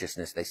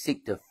righteousness. They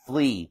seek to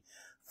flee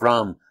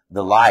from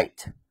the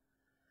light.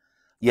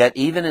 Yet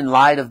even in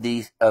light of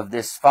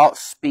this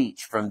false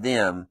speech from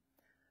them,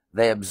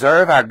 they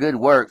observe our good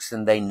works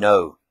and they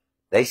know,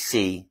 they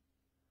see.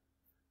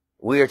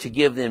 We are to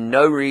give them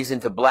no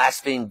reason to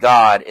blaspheme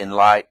God in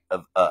light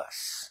of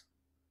us.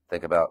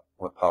 Think about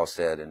what Paul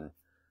said in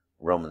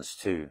Romans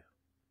 2.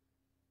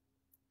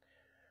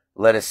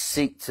 Let us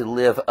seek to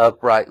live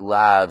upright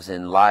lives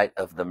in light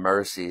of the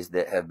mercies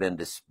that have been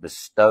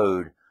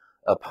bestowed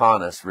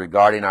upon us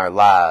regarding our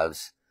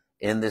lives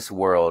in this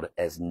world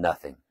as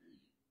nothing.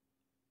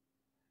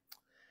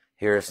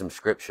 Here are some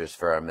scriptures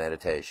for our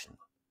meditation.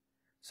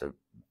 So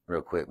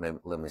real quick, maybe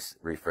let me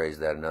rephrase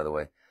that another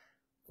way.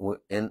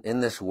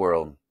 In this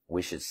world,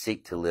 we should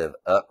seek to live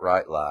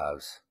upright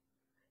lives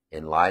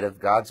in light of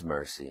God's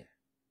mercy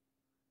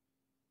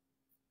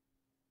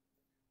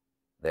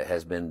that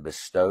has been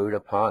bestowed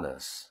upon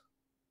us.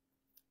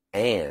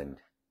 And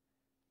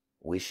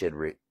we should,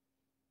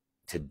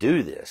 to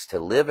do this, to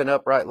live an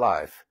upright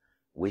life,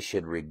 we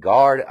should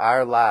regard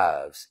our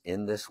lives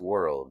in this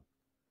world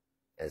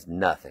as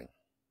nothing.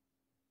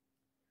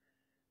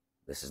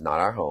 This is not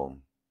our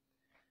home.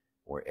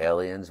 We're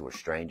aliens, we're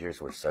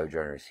strangers, we're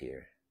sojourners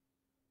here.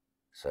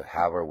 So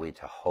how are we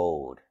to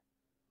hold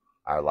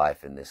our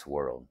life in this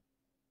world?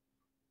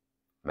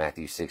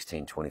 Matthew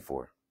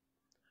 16:24.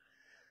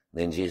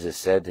 Then Jesus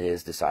said to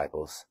his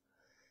disciples,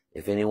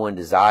 "If anyone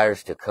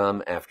desires to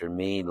come after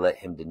me, let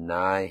him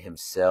deny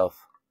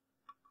himself.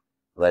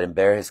 Let him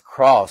bear his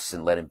cross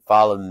and let him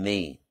follow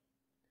me.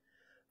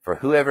 For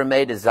whoever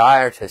may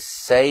desire to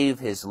save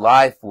his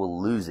life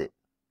will lose it.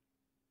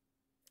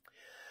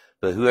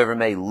 But whoever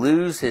may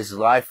lose his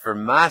life for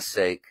my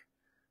sake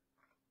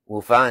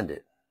will find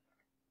it.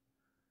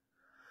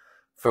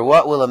 For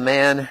what will a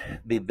man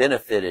be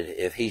benefited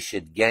if he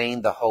should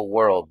gain the whole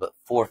world but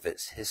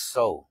forfeits his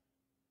soul?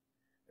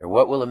 Or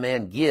what will a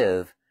man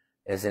give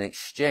as an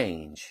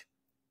exchange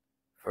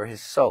for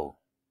his soul?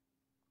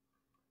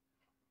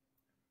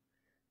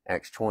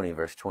 Acts 20,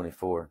 verse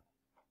 24.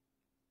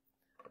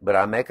 But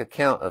I make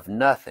account of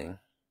nothing.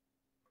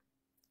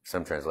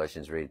 Some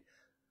translations read,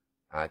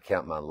 I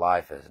count my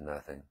life as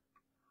nothing.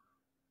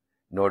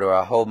 Nor do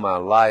I hold my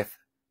life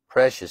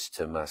precious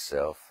to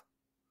myself,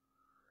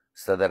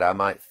 so that I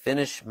might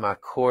finish my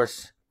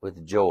course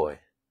with joy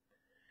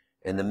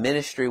in the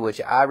ministry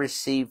which I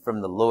received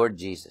from the Lord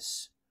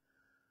Jesus,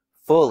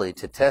 fully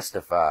to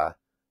testify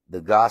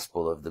the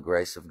gospel of the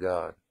grace of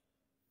God.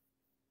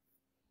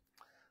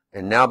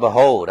 And now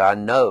behold, I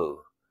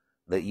know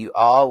that you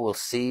all will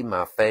see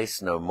my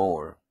face no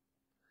more,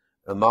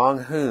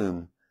 among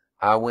whom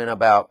I went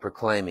about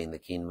proclaiming the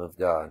kingdom of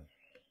God.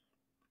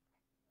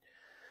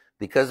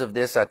 Because of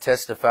this I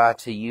testify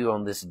to you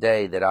on this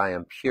day that I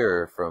am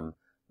pure from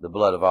the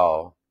blood of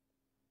all.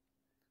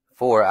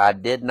 For I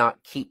did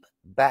not keep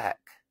back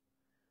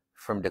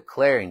from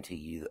declaring to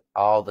you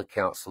all the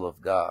counsel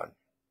of God.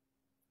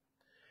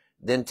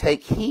 Then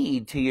take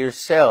heed to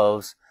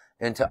yourselves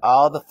and to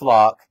all the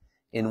flock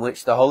in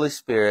which the Holy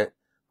Spirit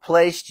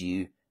placed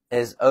you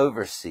as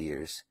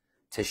overseers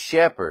to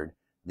shepherd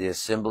the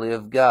assembly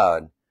of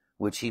God,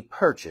 which he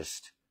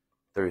purchased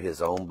through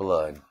his own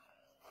blood.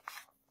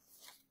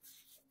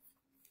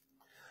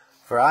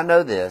 For I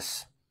know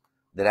this,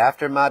 that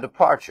after my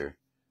departure,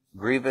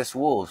 grievous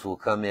wolves will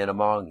come in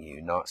among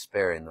you, not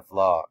sparing the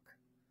flock.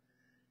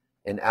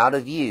 And out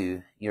of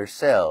you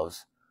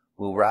yourselves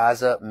will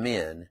rise up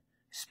men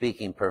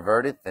speaking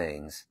perverted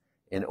things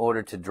in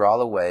order to draw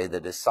away the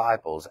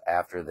disciples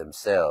after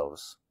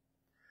themselves.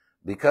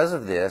 Because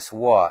of this,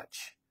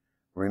 watch,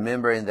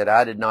 remembering that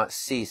I did not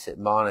cease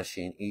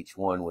admonishing each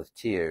one with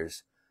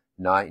tears,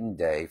 night and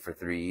day for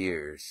 3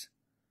 years.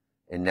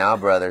 And now,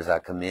 brothers, I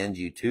commend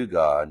you to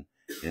God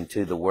and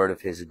to the word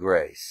of his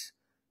grace,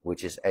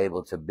 which is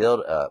able to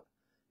build up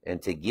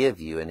and to give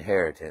you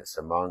inheritance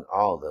among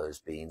all those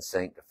being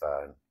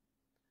sanctified.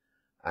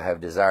 I have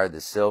desired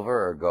the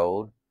silver or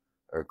gold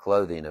or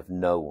clothing of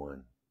no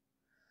one,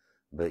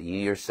 but you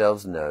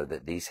yourselves know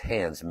that these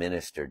hands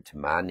ministered to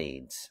my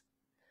needs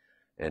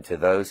and to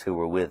those who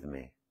were with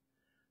me.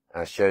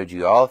 I showed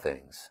you all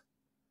things,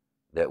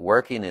 that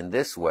working in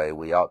this way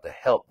we ought to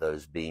help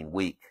those being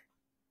weak,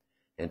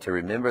 and to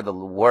remember the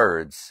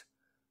words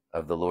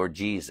of the Lord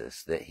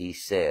Jesus, that he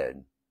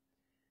said,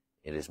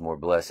 it is more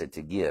blessed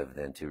to give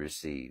than to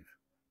receive.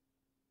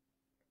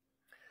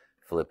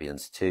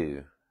 Philippians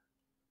 2.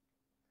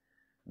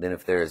 Then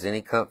if there is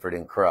any comfort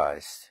in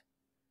Christ,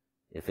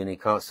 if any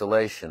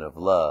consolation of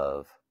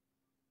love,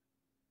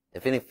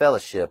 if any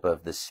fellowship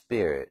of the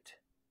Spirit,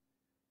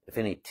 if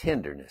any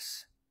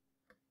tenderness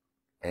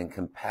and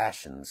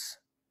compassions,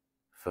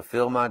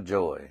 fulfill my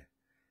joy,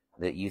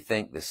 that you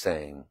think the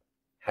same,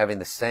 having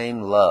the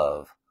same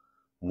love,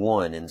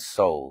 one in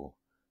soul,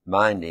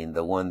 minding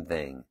the one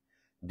thing,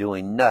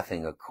 doing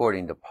nothing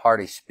according to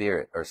party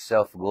spirit or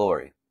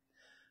self-glory,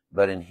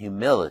 but in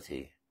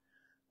humility,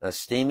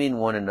 esteeming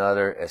one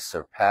another as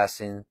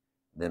surpassing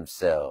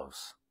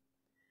themselves,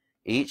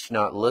 each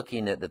not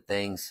looking at the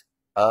things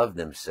of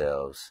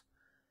themselves,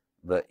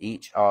 but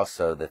each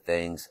also the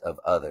things of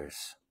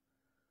others.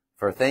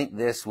 For think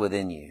this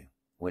within you,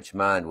 which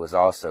mind was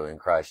also in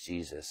Christ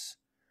Jesus,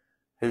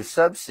 who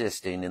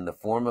subsisting in the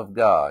form of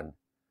God,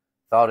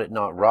 thought it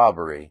not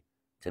robbery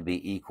to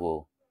be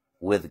equal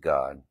with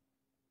God,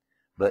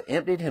 but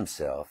emptied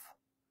himself,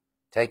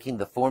 taking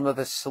the form of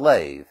a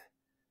slave,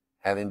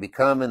 having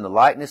become in the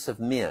likeness of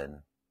men,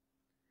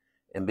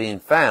 and being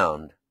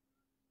found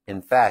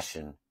in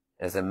fashion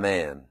as a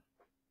man,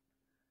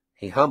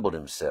 he humbled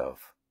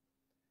himself,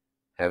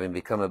 having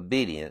become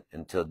obedient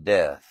until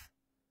death,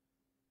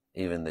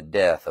 even the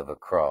death of a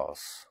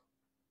cross.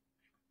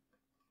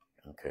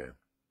 Okay.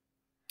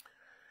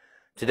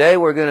 Today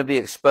we're going to be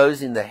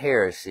exposing the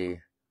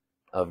heresy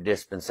of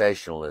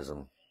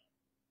dispensationalism.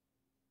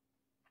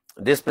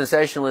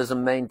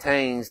 Dispensationalism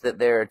maintains that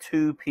there are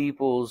two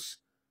peoples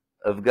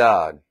of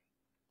God.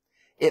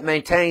 It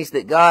maintains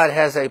that God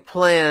has a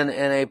plan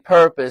and a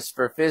purpose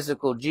for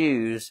physical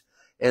Jews,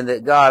 and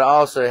that God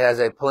also has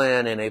a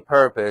plan and a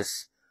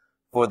purpose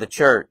for the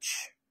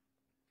church.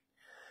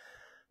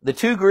 The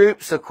two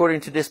groups,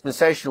 according to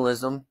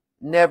dispensationalism,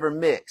 never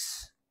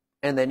mix,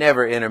 and they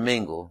never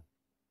intermingle.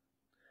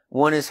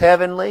 One is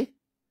heavenly,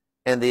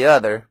 and the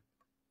other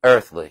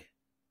earthly.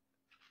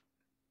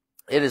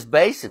 It is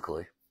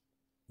basically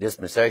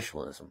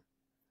dispensationalism.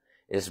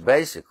 It's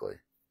basically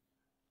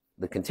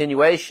the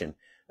continuation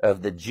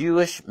of the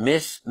Jewish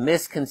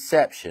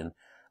misconception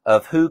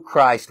of who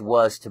Christ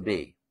was to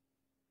be.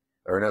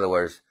 Or in other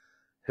words,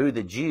 who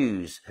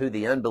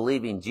the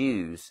unbelieving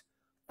Jews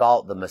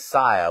thought the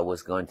Messiah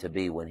was going to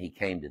be when he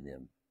came to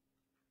them.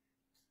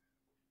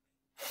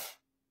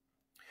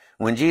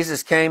 When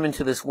Jesus came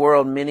into this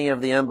world, many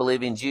of the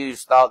unbelieving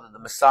Jews thought that the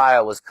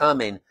Messiah was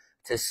coming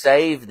to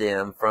save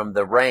them from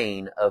the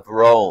reign of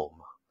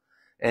Rome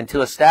and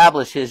to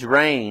establish his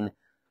reign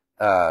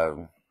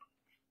on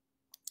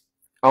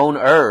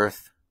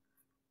earth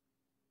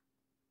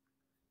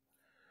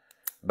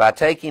by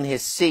taking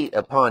his seat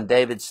upon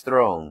David's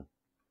throne.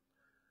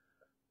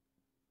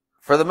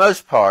 For the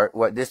most part,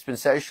 what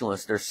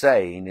dispensationalists are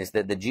saying is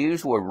that the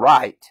Jews were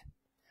right.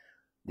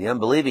 The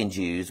unbelieving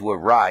Jews were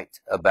right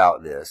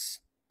about this,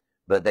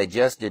 but they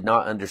just did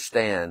not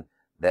understand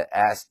that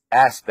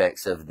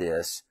aspects of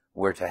this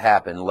were to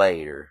happen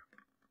later.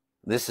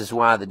 This is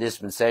why the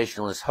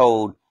dispensationalists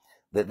hold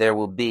that there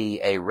will be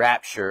a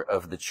rapture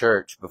of the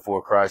church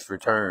before Christ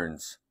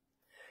returns.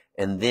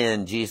 And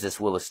then Jesus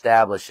will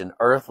establish an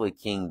earthly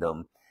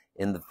kingdom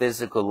in the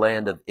physical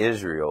land of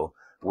Israel,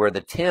 where the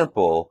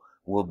temple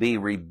will be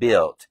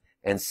rebuilt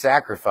and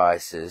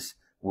sacrifices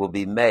will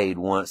be made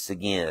once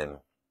again.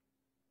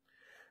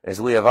 As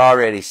we have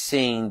already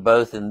seen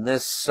both in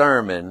this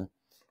sermon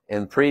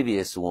and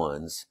previous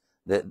ones,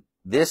 that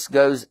this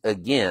goes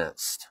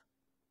against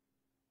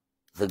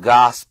the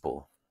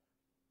gospel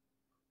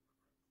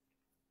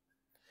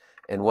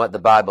and what the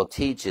Bible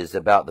teaches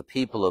about the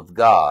people of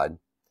God,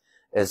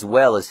 as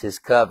well as his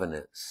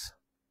covenants.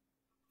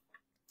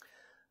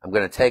 I'm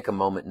going to take a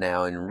moment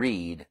now and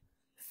read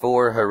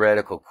 4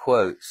 heretical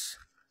quotes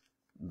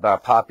by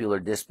popular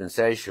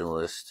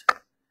dispensationalists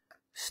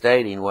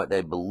stating what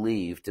they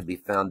believe to be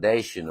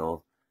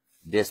foundational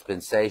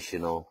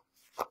dispensational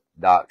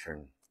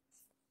doctrine.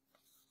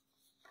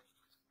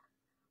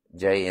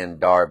 J.N.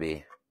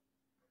 Darby.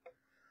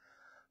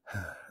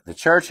 The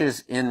church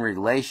is in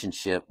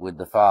relationship with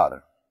the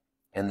Father,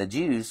 and the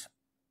Jews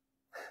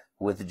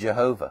with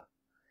Jehovah.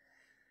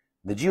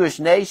 The Jewish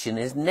nation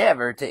is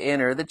never to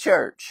enter the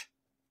church.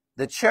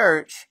 The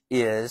church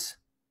is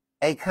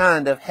a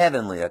kind of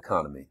heavenly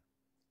economy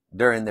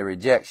during the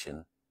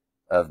rejection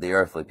of the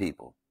earthly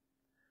people.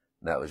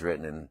 That was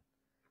written in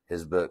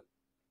his book,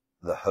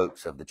 The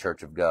Hopes of the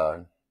Church of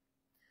God.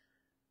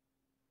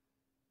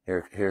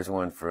 Here's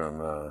one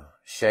from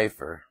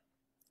Schaeffer.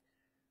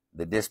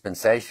 The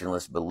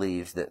dispensationalist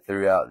believes that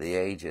throughout the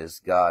ages,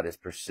 God is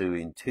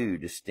pursuing 2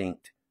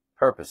 distinct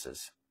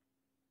purposes.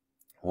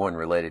 One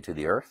related to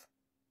the earth,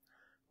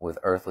 with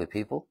earthly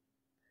people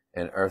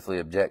and earthly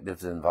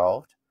objectives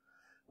involved,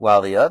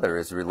 while the other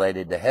is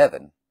related to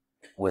heaven,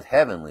 with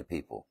heavenly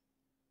people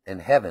and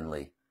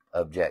heavenly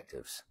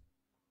objectives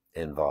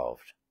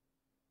involved.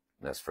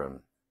 And that's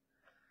from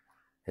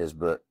his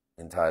book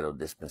entitled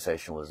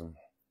Dispensationalism.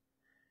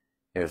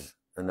 Here's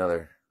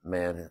another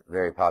man,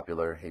 very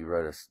popular. He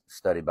wrote a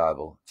study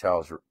Bible,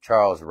 Charles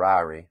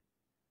Ryrie.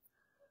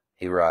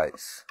 He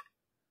writes,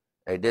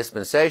 a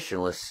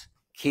dispensationalist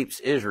keeps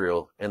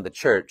Israel and the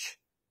church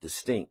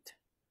distinct.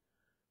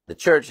 The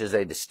church is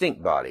a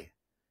distinct body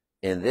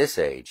in this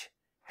age,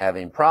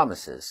 having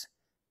promises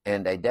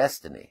and a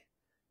destiny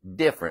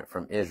different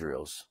from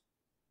Israel's.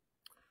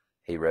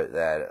 He wrote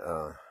that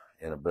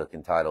in a book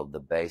entitled The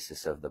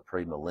Basis of the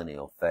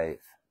Premillennial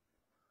Faith.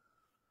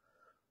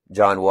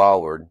 John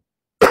Walward,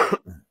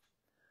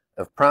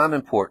 of prime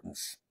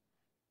importance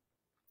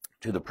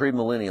to the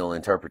premillennial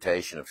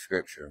interpretation of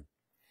Scripture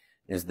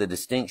is the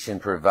distinction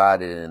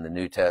provided in the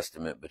New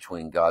Testament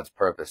between God's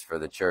purpose for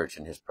the church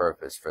and his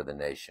purpose for the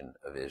nation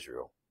of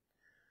Israel,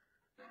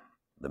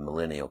 the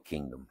millennial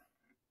kingdom.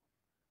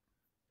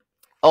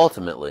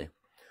 Ultimately,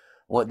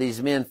 what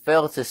these men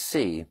fail to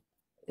see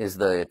is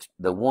the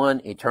one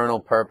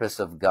eternal purpose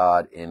of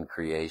God in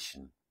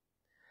creation.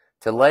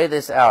 To lay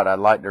this out, I'd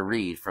like to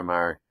read from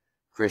our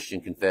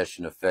Christian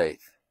Confession of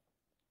Faith.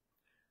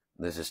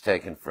 This is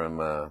taken from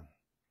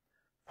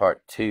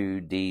Part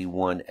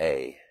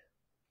 2D1A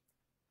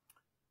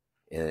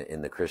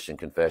in the Christian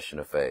Confession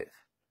of Faith.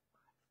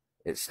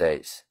 It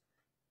states,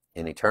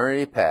 in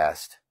eternity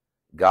past,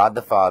 God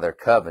the Father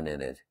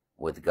covenanted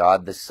with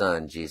God the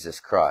Son,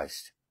 Jesus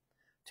Christ,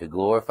 to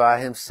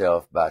glorify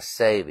himself by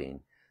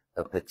saving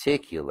a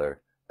particular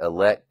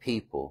elect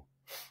people,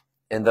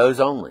 and those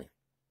only,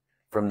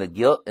 from the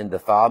guilt and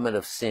defilement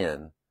of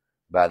sin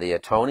by the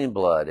atoning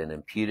blood and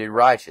imputed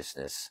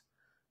righteousness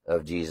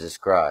of Jesus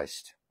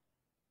Christ.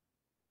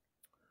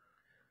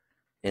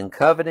 In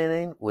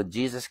covenanting with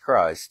Jesus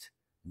Christ,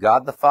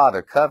 God the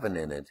Father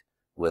covenanted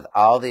with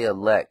all the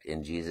elect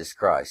in Jesus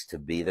Christ to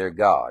be their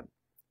God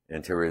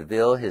and to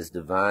reveal his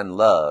divine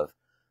love,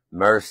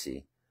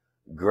 mercy,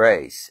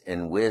 grace,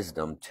 and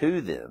wisdom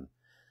to them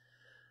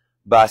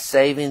by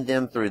saving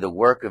them through the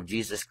work of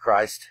Jesus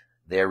Christ,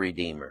 their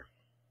Redeemer.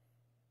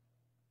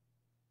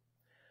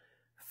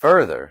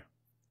 Further,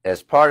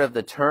 as part of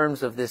the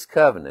terms of this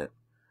covenant,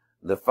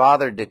 the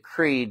Father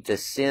decreed to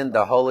send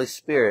the Holy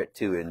Spirit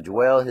to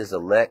indwell his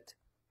elect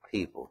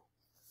people.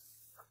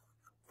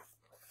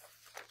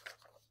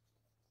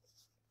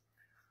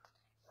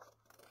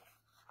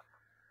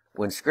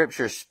 When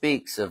Scripture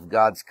speaks of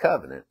God's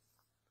covenant,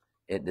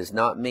 it does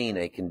not mean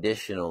a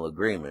conditional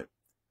agreement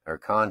or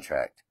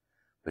contract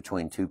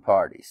between two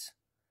parties.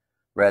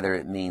 Rather,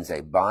 it means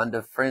a bond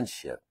of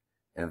friendship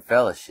and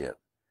fellowship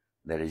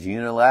that is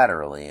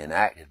unilaterally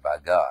enacted by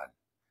God,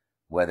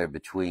 whether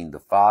between the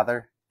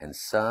Father and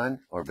Son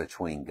or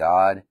between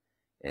God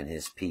and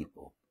his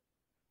people.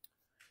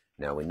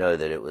 Now, we know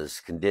that it was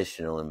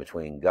conditional in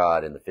between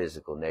God and the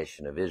physical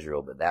nation of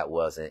Israel, but that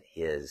wasn't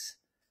his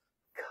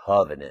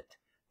covenant,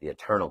 the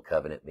eternal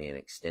covenant being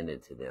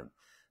extended to them.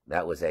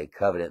 That was a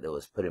covenant that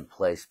was put in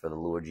place for the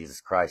Lord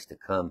Jesus Christ to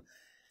come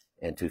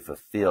and to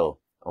fulfill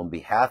on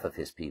behalf of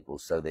his people,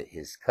 so that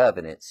his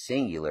covenant,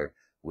 singular,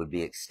 would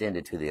be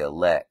extended to the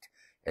elect.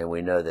 And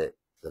we know that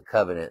the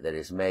covenant that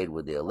is made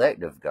with the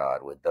elect of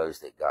God, with those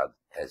that God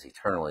has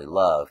eternally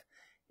loved,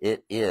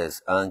 it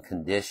is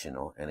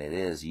unconditional and it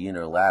is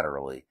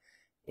unilaterally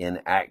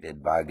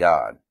enacted by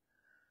God.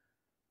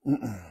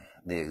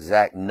 The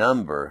exact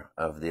number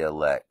of the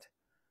elect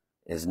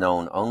is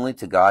known only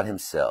to God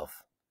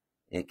himself.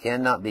 It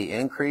cannot be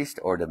increased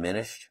or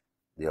diminished.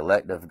 The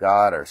elect of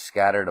God are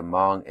scattered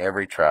among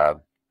every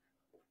tribe,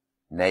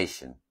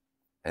 nation,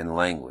 and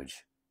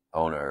language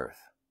on earth.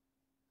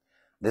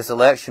 This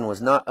election was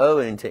not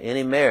owing to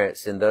any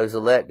merits in those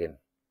elected,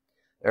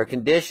 or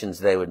conditions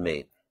they would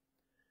meet,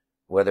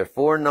 whether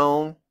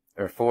foreknown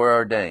or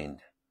foreordained,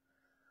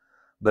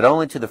 but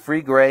only to the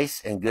free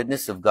grace and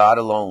goodness of God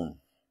alone.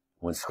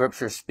 When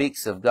Scripture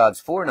speaks of God's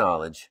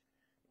foreknowledge,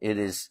 it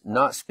is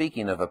not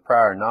speaking of a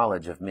prior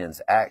knowledge of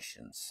men's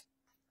actions,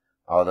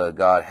 although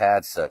God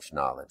had such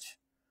knowledge,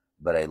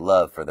 but a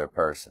love for their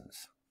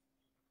persons.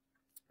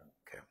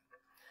 Okay.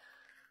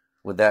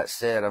 With that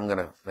said, I'm going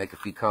to make a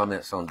few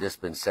comments on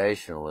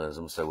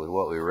dispensationalism. So with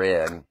what we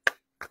read,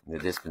 the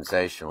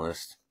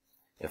dispensationalists,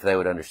 if they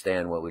would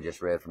understand what we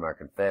just read from our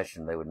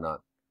confession, they would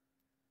not,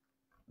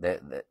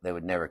 they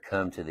would never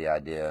come to the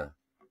idea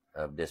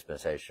of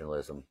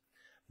dispensationalism.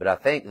 But I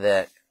think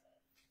that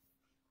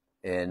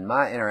in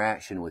my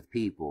interaction with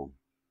people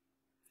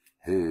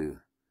who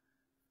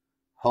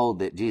hold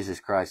that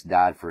Jesus Christ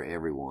died for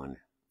everyone,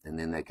 and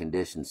then they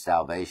condition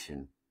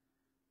salvation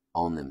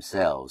on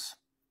themselves,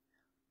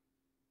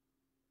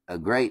 a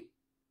great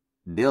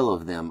deal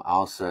of them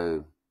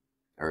also,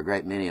 or a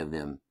great many of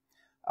them,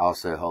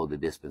 also hold to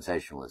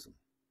dispensationalism.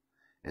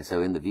 And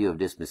so in the view of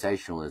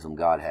dispensationalism,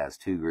 God has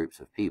two groups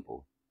of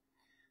people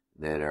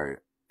that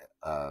are,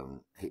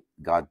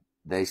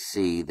 they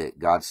see that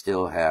God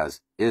still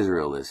has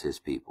Israel as his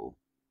people.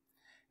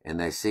 And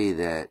they see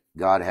that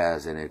God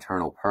has an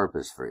eternal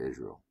purpose for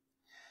Israel.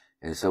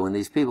 And so when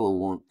these people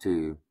want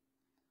to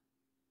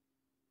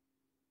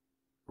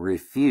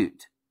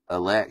refute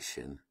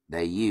election,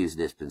 they use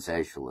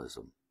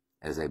dispensationalism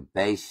as a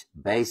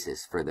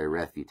basis for their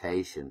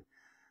refutation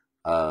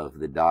of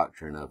the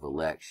doctrine of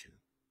election.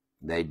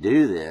 They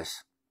do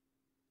this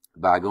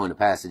by going to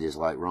passages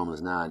like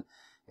Romans 9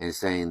 and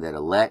saying that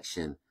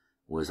election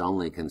was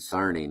only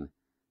concerning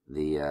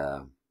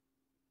the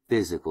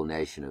physical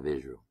nation of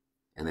Israel.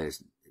 And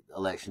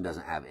election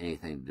doesn't have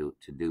anything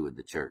to do with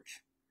the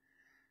church.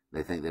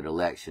 They think that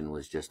election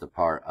was just a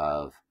part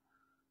of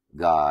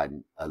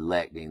God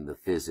electing the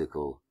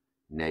physical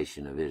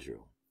nation of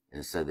Israel.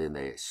 And so then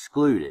they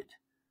exclude it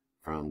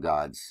from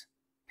God's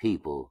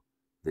people,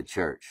 the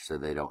church, so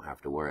they don't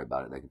have to worry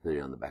about it. They can put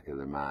it on the back of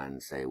their mind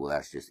and say, well,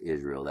 that's just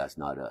Israel. That's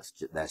not us.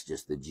 That's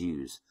just the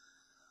Jews.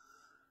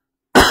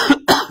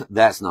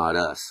 That's not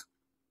us.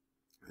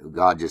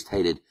 God just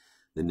hated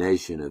the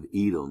nation of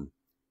Edom,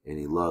 and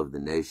he loved the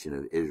nation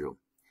of Israel.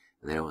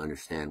 And they don't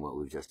understand what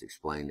we've just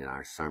explained in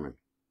our sermon.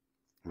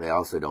 They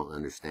also don't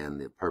understand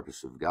the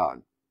purpose of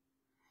God,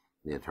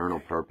 the eternal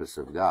purpose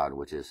of God,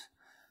 which is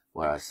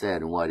what I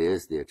said. And what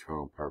is the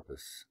eternal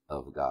purpose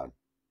of God?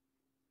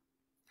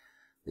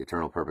 The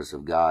eternal purpose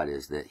of God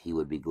is that he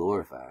would be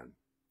glorified,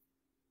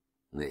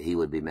 that he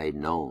would be made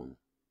known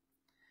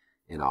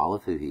in all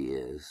of who he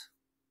is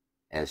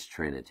as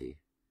Trinity,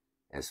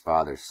 as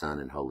Father, Son,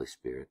 and Holy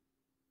Spirit,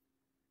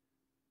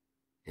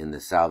 in the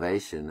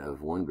salvation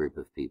of one group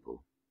of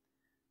people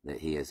that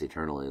he has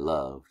eternally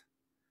loved,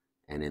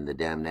 and in the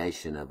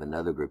damnation of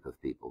another group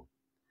of people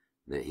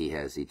that he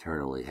has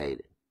eternally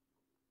hated.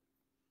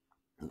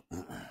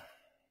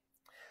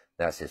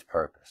 That's his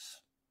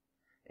purpose.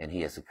 And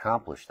he has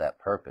accomplished that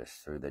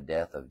purpose through the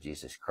death of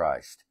Jesus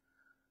Christ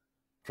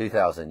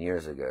 2,000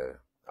 years ago,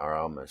 or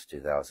almost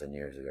 2,000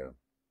 years ago,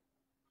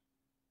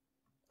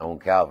 on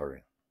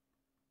Calvary,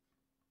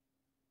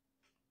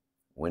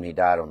 when he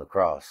died on the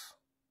cross.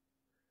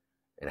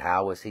 And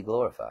how was he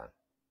glorified?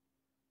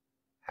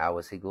 How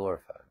was he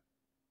glorified?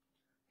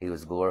 He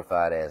was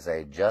glorified as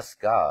a just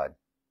God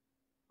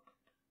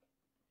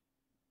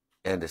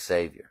and a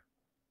Savior.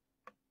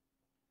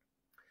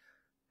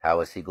 How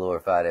was he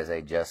glorified as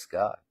a just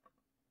God?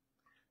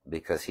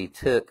 Because he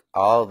took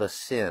all the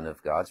sin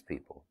of God's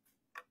people,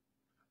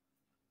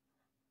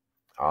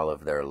 all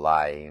of their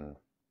lying,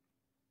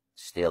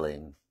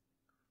 stealing,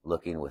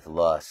 looking with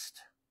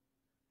lust,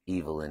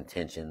 evil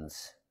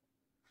intentions,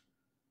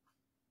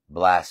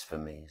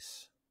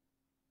 blasphemies,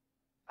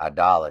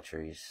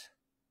 idolatries,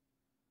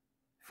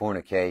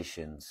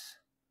 fornications,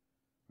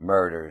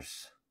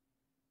 murders,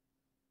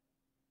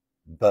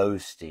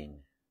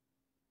 boasting,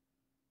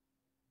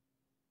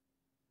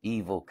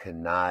 evil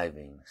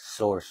conniving,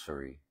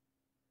 sorcery,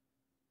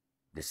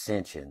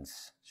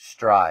 dissensions,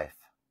 strife,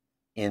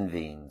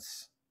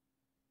 envyings,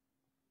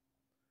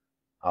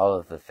 all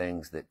of the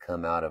things that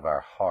come out of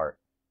our heart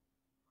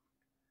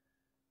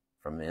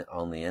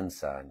on the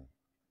inside.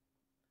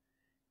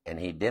 And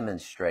he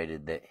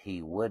demonstrated that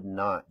he would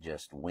not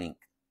just wink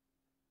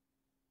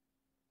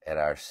at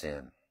our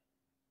sin.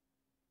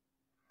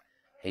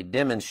 He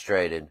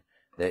demonstrated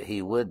that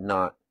he would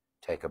not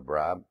take a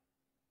bribe,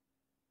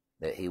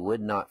 that he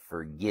would not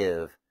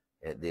forgive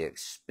at the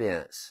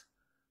expense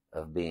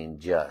of being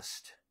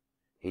just.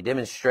 He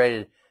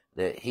demonstrated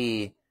that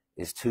he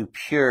is too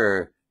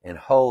pure and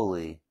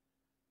holy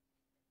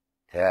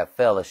to have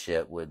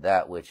fellowship with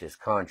that which is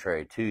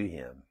contrary to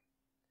him.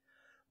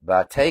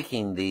 By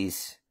taking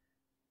this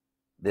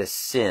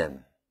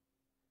sin,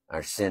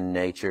 our sin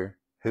nature,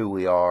 who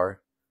we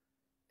are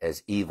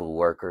as evil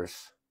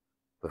workers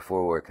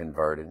before we're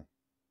converted,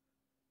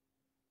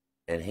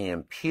 and he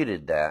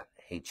imputed that,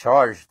 he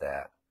charged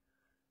that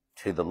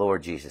to the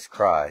Lord Jesus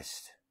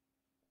Christ.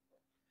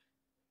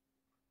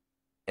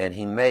 And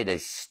he made a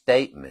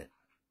statement,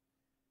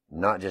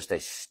 not just a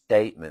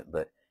statement,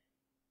 but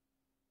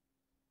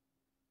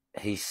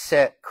he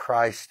set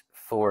Christ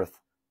forth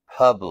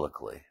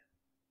publicly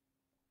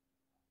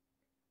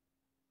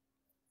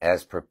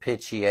as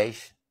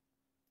propitiation,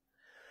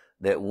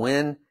 that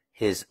when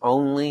his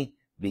only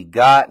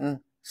begotten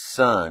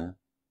Son,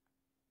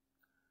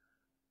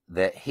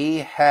 that he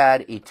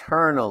had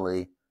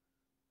eternally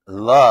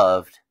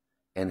loved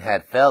and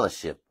had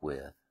fellowship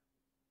with,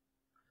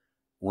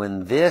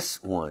 when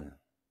this one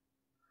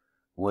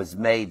was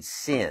made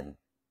sin,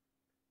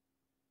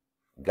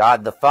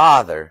 God the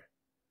Father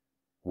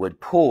would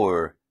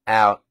pour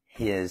out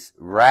his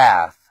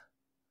wrath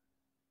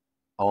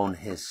on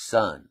his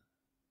Son.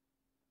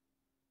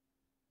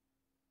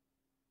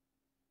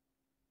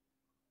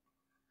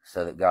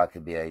 So that God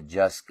could be a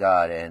just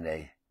God and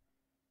a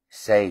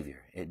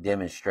Savior. It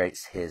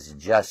demonstrates his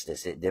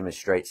justice. It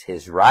demonstrates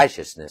his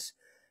righteousness,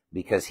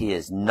 because he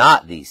is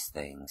not these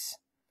things.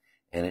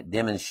 And it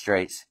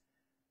demonstrates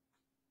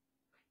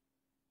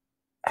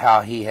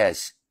how he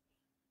has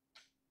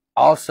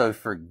also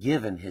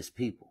forgiven his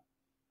people.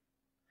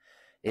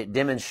 It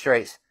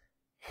demonstrates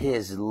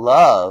his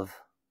love,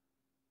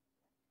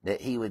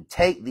 that he would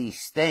take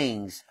these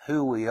things,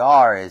 who we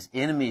are as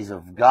enemies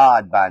of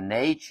God by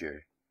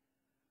nature,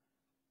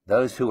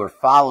 those who are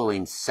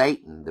following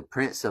Satan, the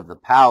prince of the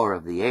power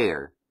of the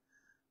air,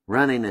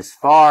 running as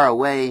far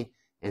away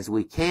as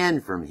we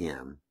can from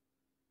him.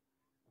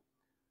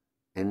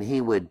 And he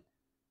would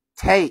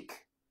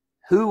take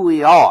who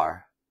we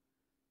are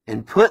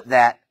and put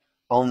that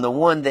on the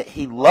one that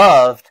he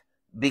loved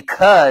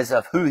because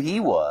of who he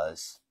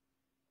was.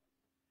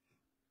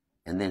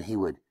 And then he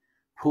would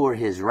pour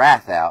his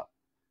wrath out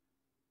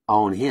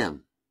on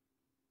him.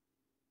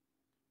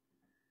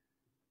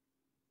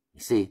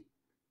 You see,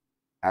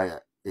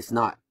 it's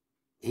not,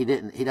 he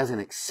doesn't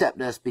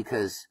accept us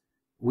because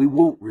we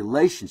want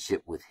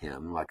relationship with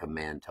him, like a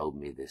man told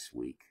me this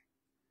week.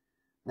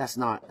 That's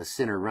not a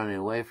sinner running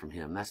away from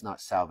him. That's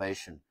not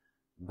salvation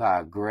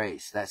by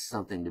grace. That's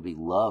something to be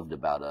loved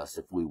about us.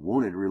 If we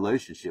wanted a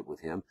relationship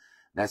with him,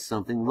 that's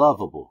something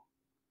lovable.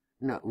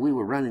 No, we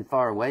were running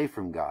far away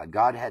from God.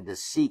 God had to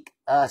seek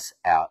us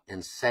out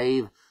and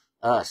save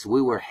us.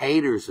 We were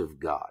haters of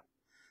God.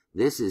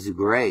 This is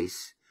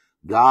grace.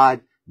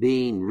 God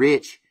being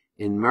rich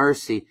in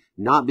mercy,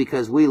 not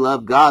because we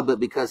love God, but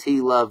because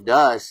he loved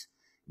us,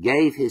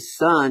 gave his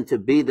Son to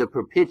be the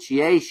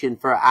propitiation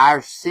for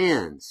our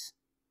sins.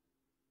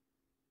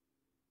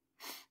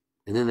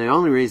 And then the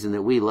only reason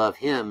that we love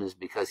him is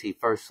because he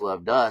first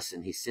loved us,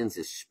 and he sends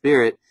his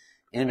Spirit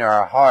into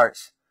our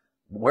hearts,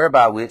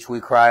 whereby which we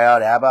cry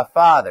out, Abba,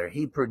 Father.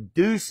 He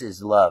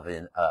produces love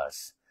in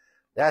us.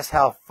 That's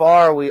how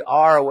far we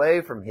are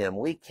away from him.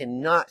 We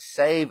cannot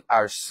save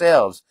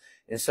ourselves.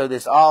 And so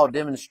this all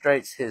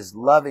demonstrates his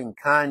loving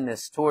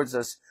kindness towards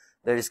us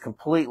that is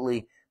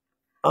completely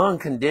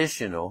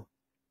unconditional.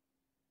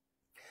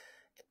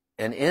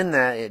 And in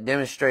that, it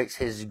demonstrates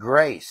his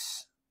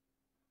grace,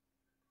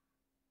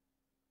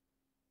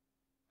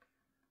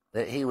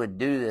 that he would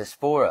do this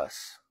for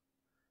us.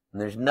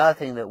 And there's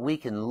nothing that we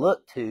can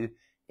look to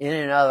in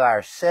and of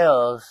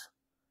ourselves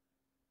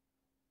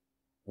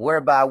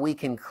whereby we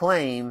can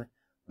claim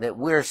that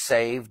we're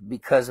saved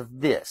because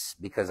of this,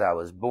 because I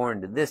was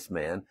born to this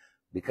man,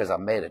 because I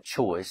made a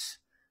choice,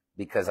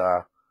 because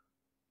I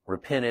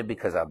repented,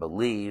 because I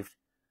believed.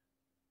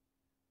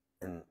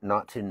 And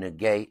not to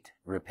negate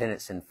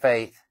repentance and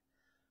faith.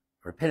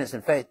 Repentance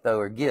and faith, though,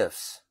 are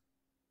gifts.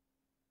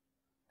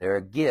 They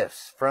are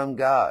gifts from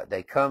God.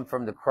 They come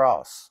from the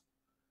cross.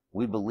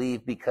 We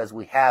believe because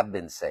we have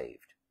been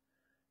saved.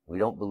 We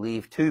don't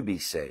believe to be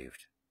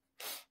saved.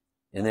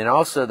 And then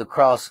also the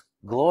cross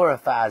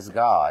glorifies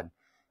God.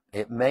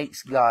 It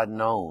makes God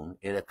known.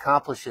 It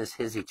accomplishes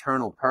his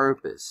eternal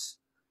purpose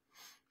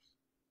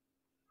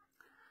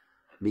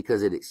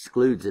because it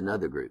excludes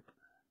another group.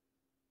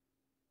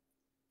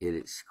 It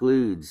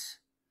excludes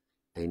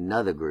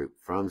another group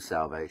from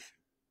salvation.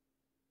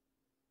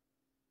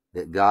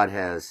 that God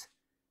has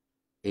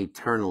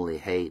eternally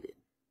hated,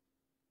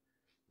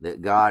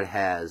 that God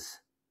has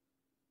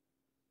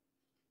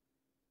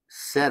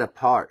set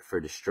apart for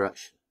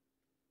destruction.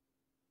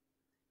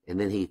 And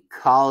then he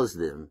calls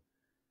them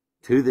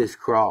to this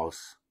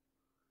cross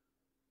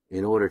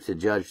in order to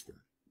judge them.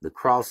 The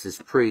cross is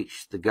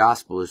preached, the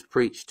gospel is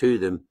preached to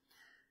them,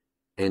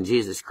 and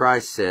Jesus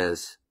Christ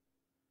says,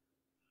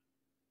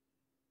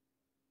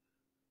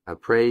 I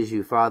praise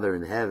you, Father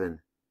in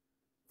heaven,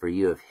 for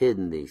you have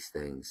hidden these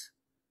things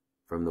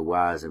from the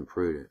wise and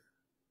prudent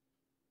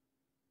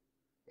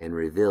and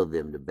revealed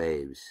them to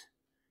babes.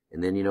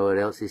 And then you know what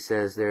else he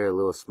says there, a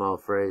little small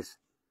phrase?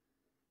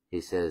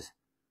 He says,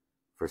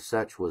 for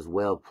such was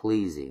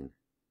well-pleasing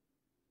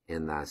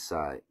in thy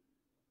sight.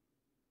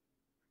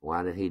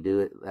 Why did he do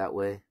it that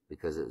way?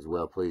 Because it was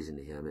well-pleasing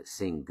to him. It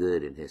seemed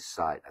good in his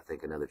sight. I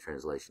think another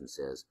translation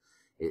says,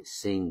 it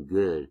seemed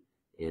good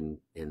in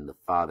the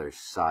Father's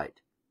sight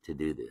to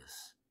do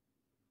this.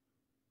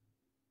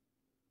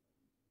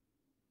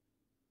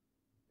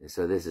 And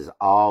so this is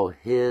all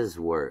his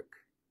work.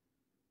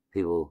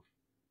 People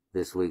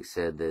this week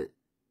said that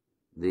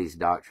these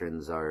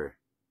doctrines are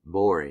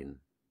boring.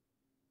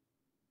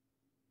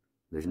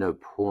 There's no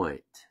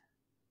point.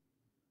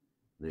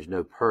 There's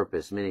no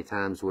purpose. Many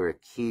times we're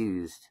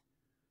accused,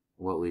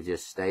 what we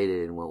just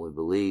stated and what we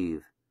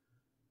believe,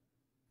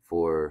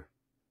 for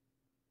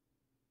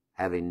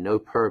having no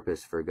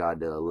purpose for God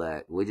to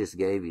elect. We just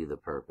gave you the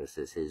purpose.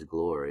 It's his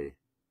glory.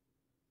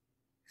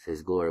 It's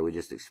his glory. We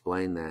just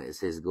explained that.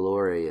 It's his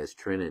glory as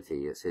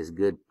Trinity. It's his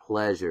good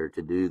pleasure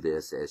to do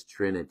this as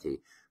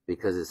Trinity,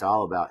 because it's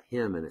all about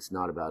him and it's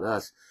not about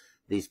us.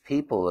 These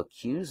people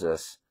accuse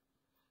us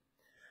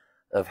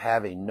of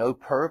having no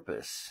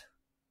purpose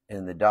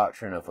in the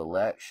doctrine of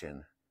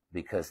election,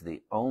 because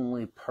the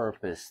only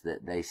purpose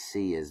that they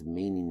see as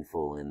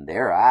meaningful in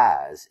their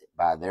eyes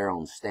by their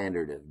own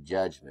standard of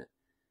judgment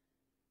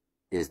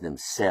is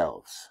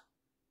themselves.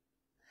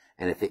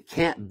 And if it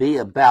can't be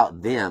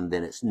about them,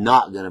 then it's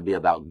not going to be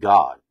about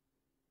God,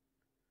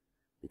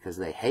 because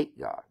they hate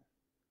God.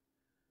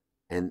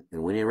 And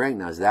we need to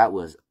recognize that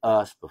was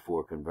us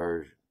before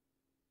conversion.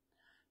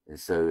 And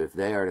so if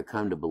they are to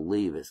come to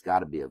believe, it's got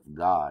to be of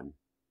God.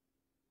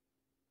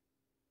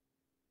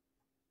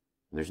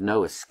 There's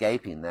no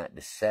escaping that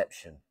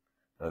deception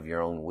of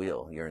your own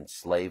will. You're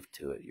enslaved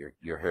to it.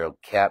 You're held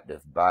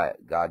captive by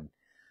it. God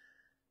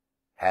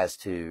has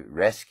to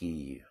rescue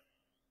you.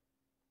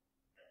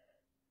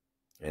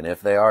 And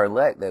if they are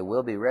elect, they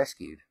will be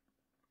rescued.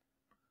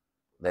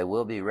 They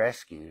will be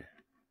rescued.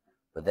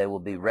 But they will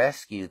be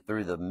rescued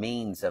through the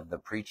means of the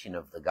preaching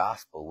of the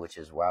gospel, which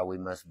is why we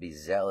must be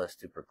zealous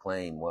to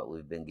proclaim what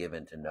we've been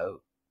given to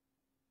know.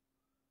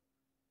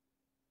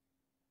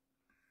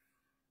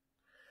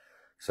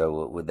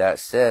 So with that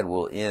said,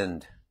 we'll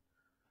end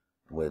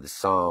with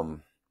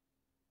Psalm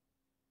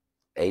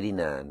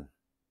 89,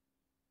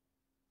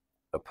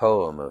 a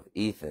poem of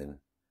Ethan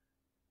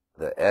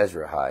the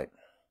Ezrahite.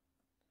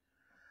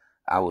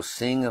 I will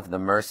sing of the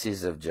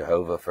mercies of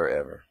Jehovah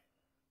forever.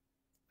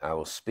 I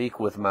will speak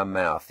with my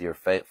mouth your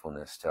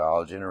faithfulness to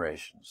all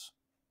generations.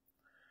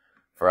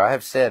 For I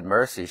have said,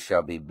 mercy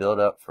shall be built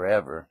up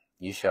forever.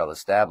 You shall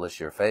establish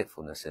your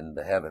faithfulness in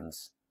the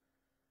heavens.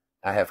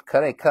 I have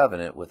cut a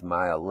covenant with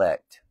my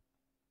elect.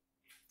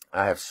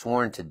 I have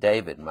sworn to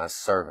David, my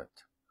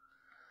servant.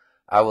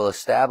 I will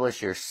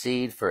establish your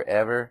seed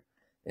forever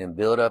and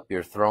build up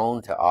your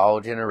throne to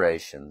all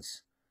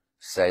generations.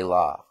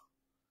 Selah.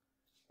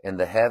 And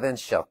the heavens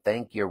shall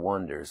thank your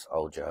wonders,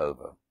 O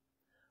Jehovah.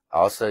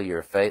 Also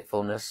your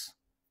faithfulness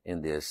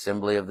in the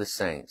assembly of the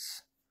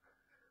saints.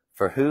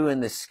 For who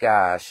in the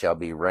sky shall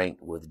be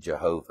ranked with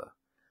Jehovah?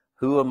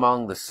 Who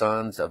among the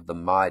sons of the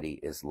mighty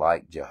is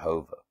like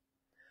Jehovah?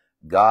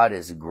 God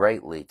is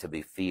greatly to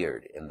be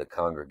feared in the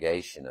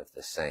congregation of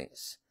the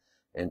saints,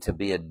 and to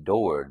be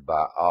adored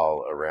by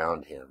all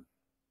around him.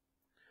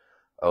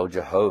 O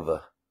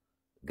Jehovah,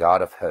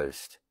 God of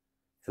hosts,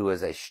 who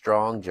is a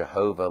strong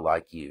Jehovah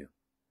like you,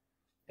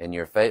 and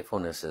your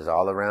faithfulness is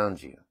all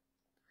around you.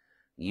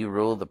 You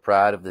rule the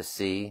pride of the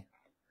sea.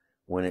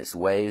 When its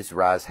waves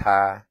rise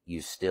high,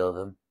 you still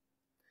them.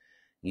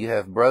 You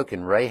have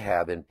broken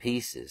Rahab in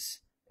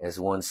pieces as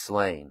one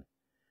slain.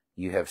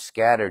 You have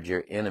scattered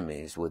your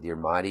enemies with your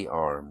mighty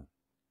arm.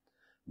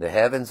 The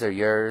heavens are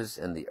yours,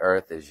 and the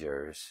earth is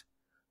yours.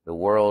 The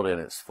world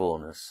and its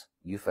fullness,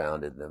 you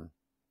founded them.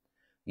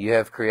 You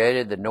have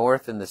created the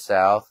north and the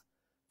south.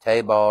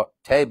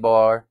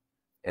 Tabor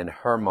and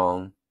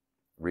Hermon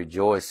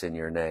rejoice in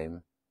your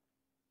name.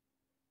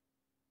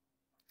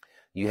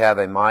 You have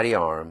a mighty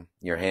arm.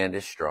 Your hand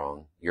is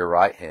strong. Your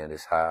right hand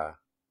is high.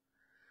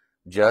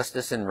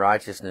 Justice and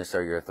righteousness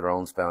are your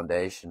throne's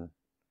foundation.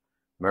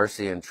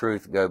 Mercy and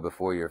truth go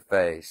before your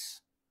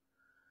face.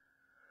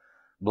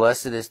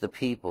 Blessed is the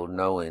people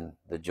knowing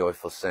the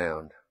joyful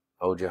sound.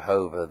 O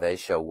Jehovah, they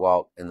shall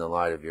walk in the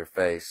light of your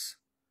face.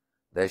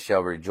 They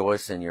shall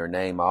rejoice in your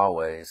name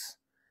always,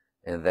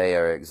 and they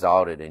are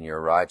exalted in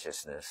your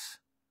righteousness.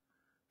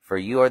 For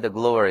you are the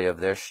glory of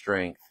their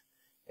strength,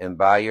 and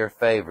by your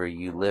favor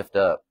you lift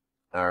up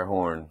our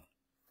horn.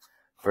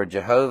 For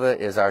Jehovah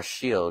is our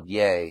shield,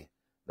 yea,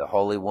 the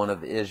Holy One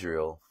of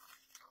Israel,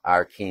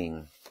 our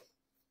King.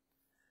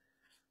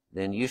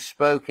 Then you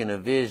spoke in a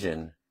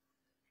vision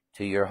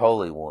to your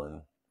Holy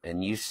One,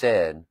 and you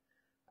said,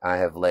 I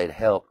have laid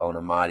help on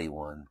a mighty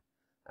one.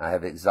 I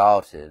have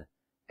exalted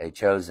a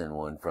chosen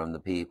one from the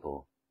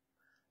people.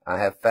 I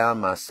have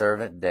found my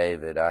servant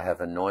David. I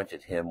have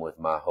anointed him with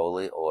my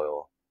holy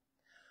oil.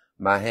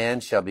 My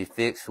hand shall be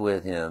fixed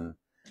with him,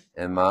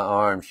 and my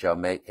arm shall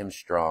make him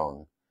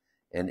strong.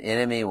 An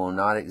enemy will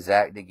not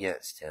exact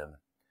against him,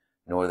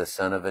 nor the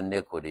son of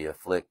iniquity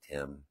afflict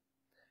him.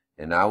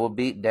 And I will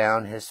beat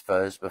down his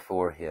foes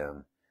before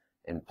him,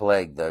 and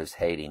plague those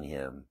hating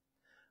him.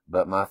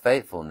 But my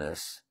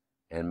faithfulness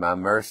and my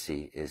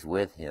mercy is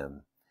with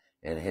him,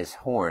 and his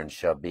horn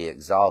shall be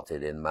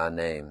exalted in my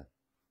name.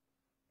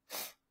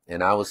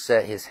 And I will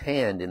set his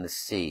hand in the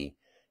sea,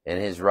 and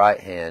his right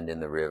hand in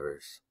the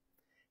rivers.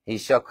 He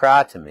shall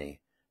cry to me,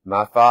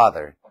 My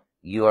Father,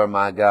 you are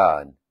my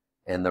God,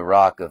 and the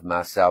rock of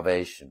my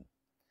salvation.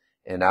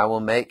 And I will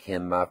make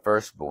him my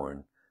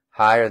firstborn,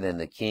 higher than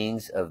the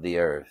kings of the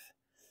earth.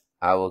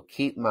 I will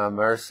keep my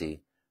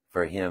mercy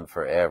for him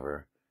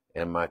forever,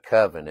 and my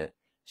covenant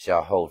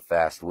shall hold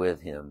fast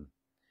with him.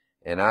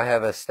 And I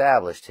have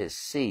established his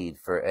seed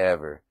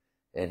forever,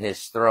 and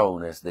his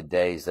throne as the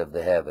days of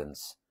the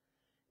heavens.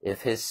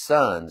 If his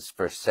sons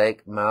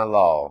forsake my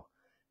law,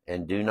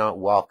 and do not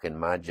walk in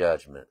my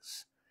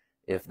judgments,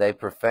 if they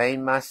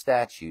profane my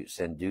statutes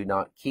and do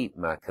not keep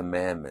my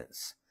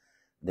commandments,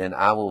 then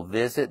I will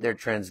visit their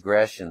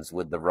transgressions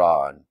with the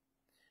rod,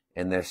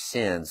 and their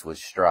sins with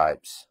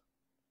stripes.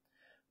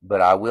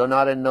 But I will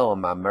not annul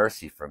my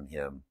mercy from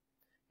him,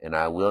 and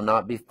I will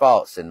not be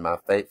false in my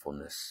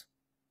faithfulness.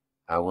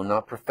 I will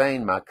not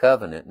profane my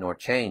covenant, nor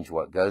change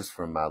what goes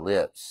from my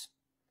lips.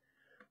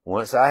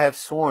 Once I have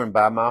sworn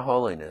by my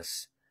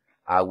holiness,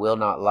 I will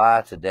not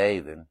lie to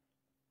David.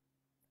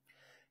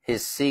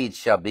 His seed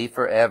shall be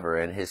forever,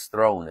 and his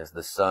throne is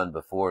the sun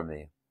before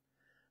me.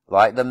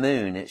 Like the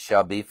moon it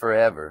shall be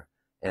forever,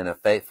 and a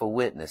faithful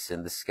witness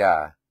in the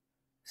sky.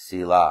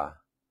 Selah.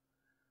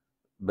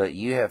 But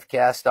you have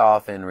cast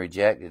off and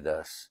rejected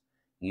us.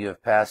 You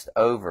have passed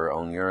over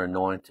on your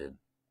anointed.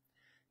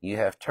 You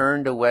have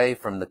turned away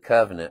from the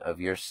covenant of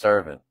your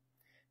servant.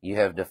 You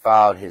have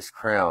defiled his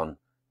crown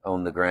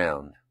on the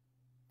ground.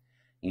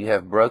 You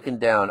have broken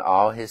down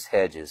all his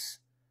hedges.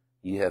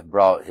 You have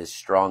brought his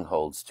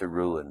strongholds to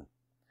ruin.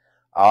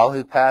 All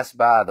who pass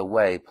by the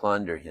way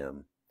plunder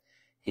him.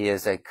 He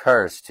is a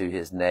curse to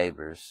his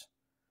neighbors.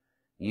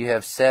 You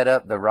have set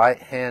up the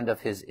right hand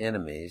of his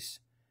enemies.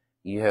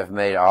 You have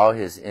made all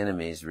his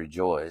enemies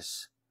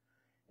rejoice.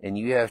 And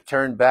you have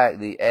turned back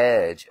the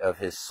edge of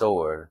his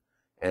sword,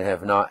 and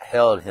have not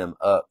held him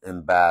up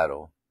in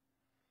battle.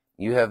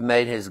 You have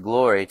made his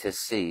glory to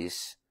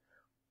cease,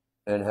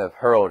 and have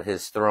hurled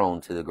his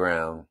throne to the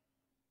ground.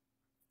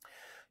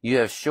 You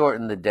have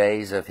shortened the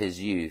days of his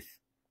youth.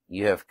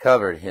 You have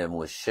covered him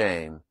with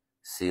shame.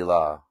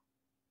 Selah.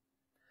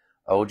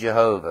 O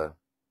Jehovah,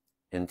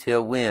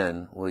 until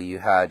when will you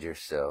hide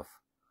yourself?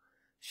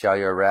 Shall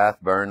your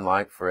wrath burn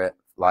like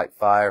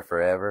fire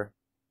forever?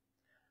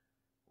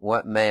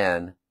 What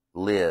man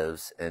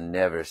lives and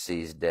never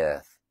sees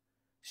death?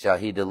 Shall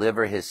he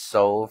deliver his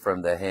soul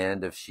from the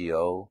hand of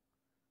Sheol?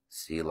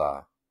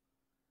 Selah.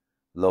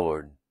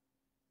 Lord,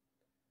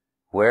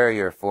 where are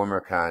your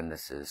former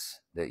kindnesses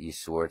that you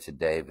swore to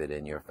David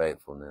in your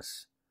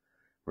faithfulness?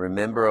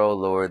 Remember, O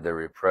Lord, the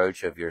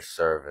reproach of your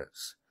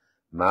servants,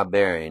 my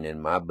bearing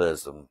in my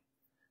bosom,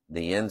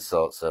 the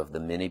insults of the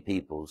many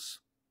peoples,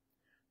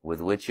 with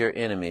which your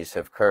enemies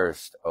have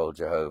cursed, O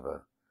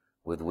Jehovah,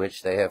 with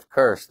which they have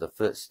cursed the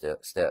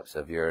footsteps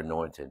of your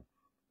anointed.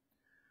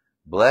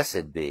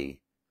 Blessed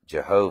be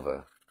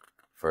Jehovah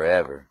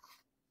forever.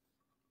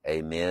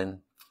 Amen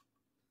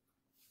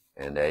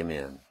and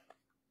amen.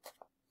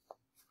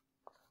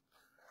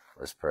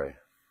 Let's pray.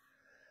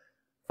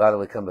 Father,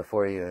 we come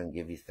before you and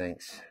give you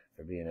thanks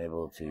for being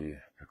able to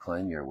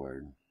proclaim your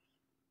word.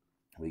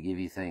 We give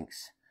you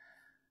thanks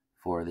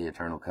for the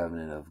eternal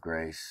covenant of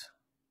grace.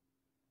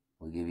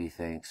 We give you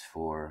thanks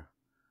for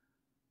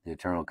the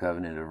eternal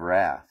covenant of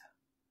wrath.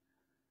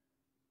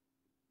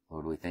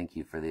 Lord, we thank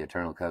you for the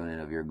eternal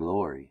covenant of your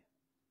glory,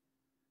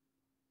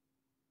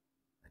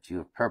 that you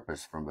have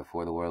purposed from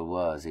before the world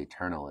was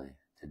eternally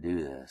to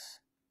do this.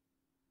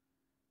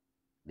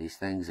 These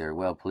things are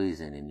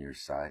well-pleasing in your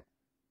sight.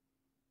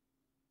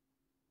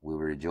 We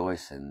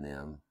rejoice in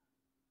them,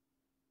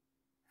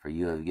 for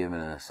you have given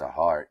us a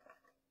heart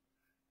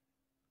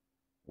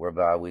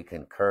whereby we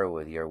concur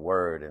with your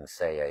word and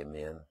say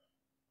amen.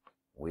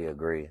 We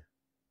agree.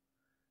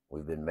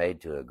 We've been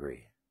made to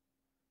agree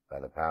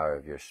by the power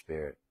of your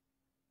Spirit.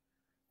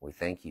 We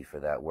thank you for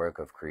that work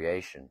of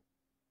creation,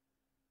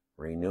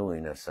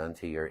 renewing us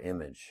unto your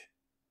image,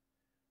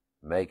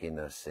 making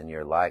us in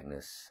your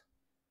likeness,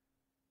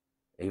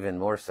 even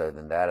more so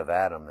than that of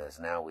Adam, as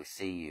now we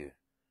see you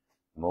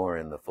more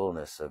in the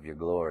fullness of your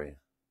glory.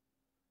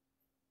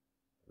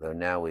 Though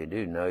now we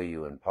do know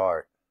you in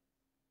part,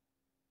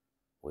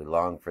 We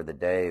long for the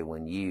day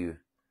when you,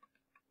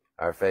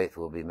 our faith,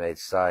 will be made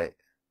sight.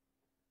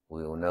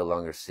 We will no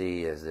longer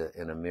see as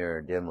in a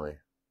mirror dimly,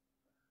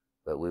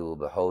 but we will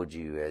behold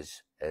you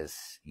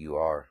as you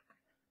are.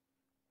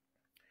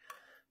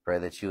 Pray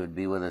that you would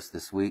be with us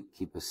this week,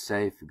 keep us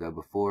safe, go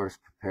before us,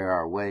 prepare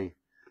our way.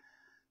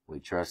 We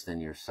trust in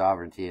your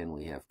sovereignty and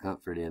we have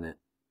comfort in it.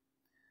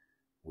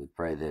 We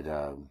pray that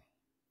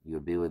you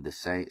would be with the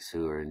saints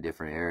who are in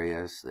different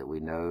areas that we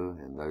know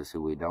and those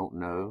who we don't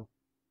know,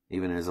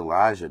 even as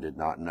Elijah did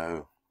not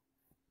know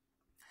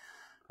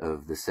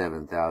of the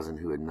 7,000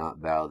 who had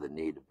not bowed the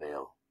knee to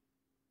Baal.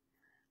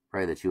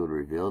 Pray that you would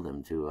reveal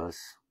them to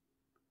us.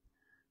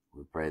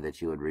 We pray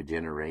that you would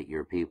regenerate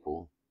your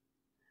people,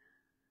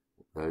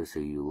 those who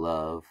you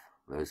love,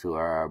 those who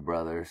are our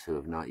brothers who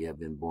have not yet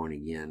been born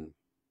again.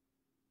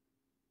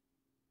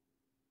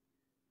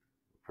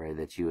 Pray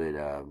that you would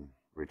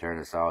return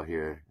us all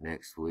here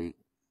next week.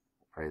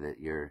 Pray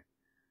that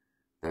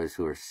those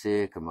who are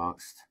sick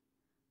amongst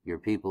your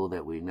people,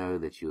 that we know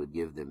that you would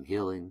give them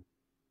healing.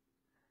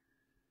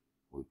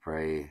 We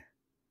pray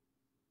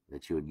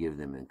that you would give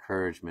them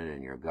encouragement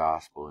in your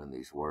gospel and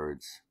these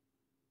words,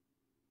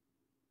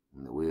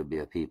 and that we would be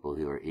a people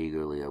who are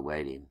eagerly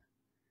awaiting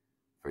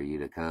for you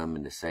to come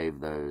and to save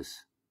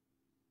those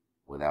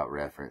without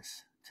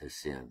reference to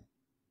sin.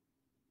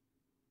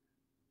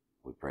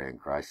 We pray in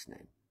Christ's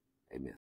name. Amen.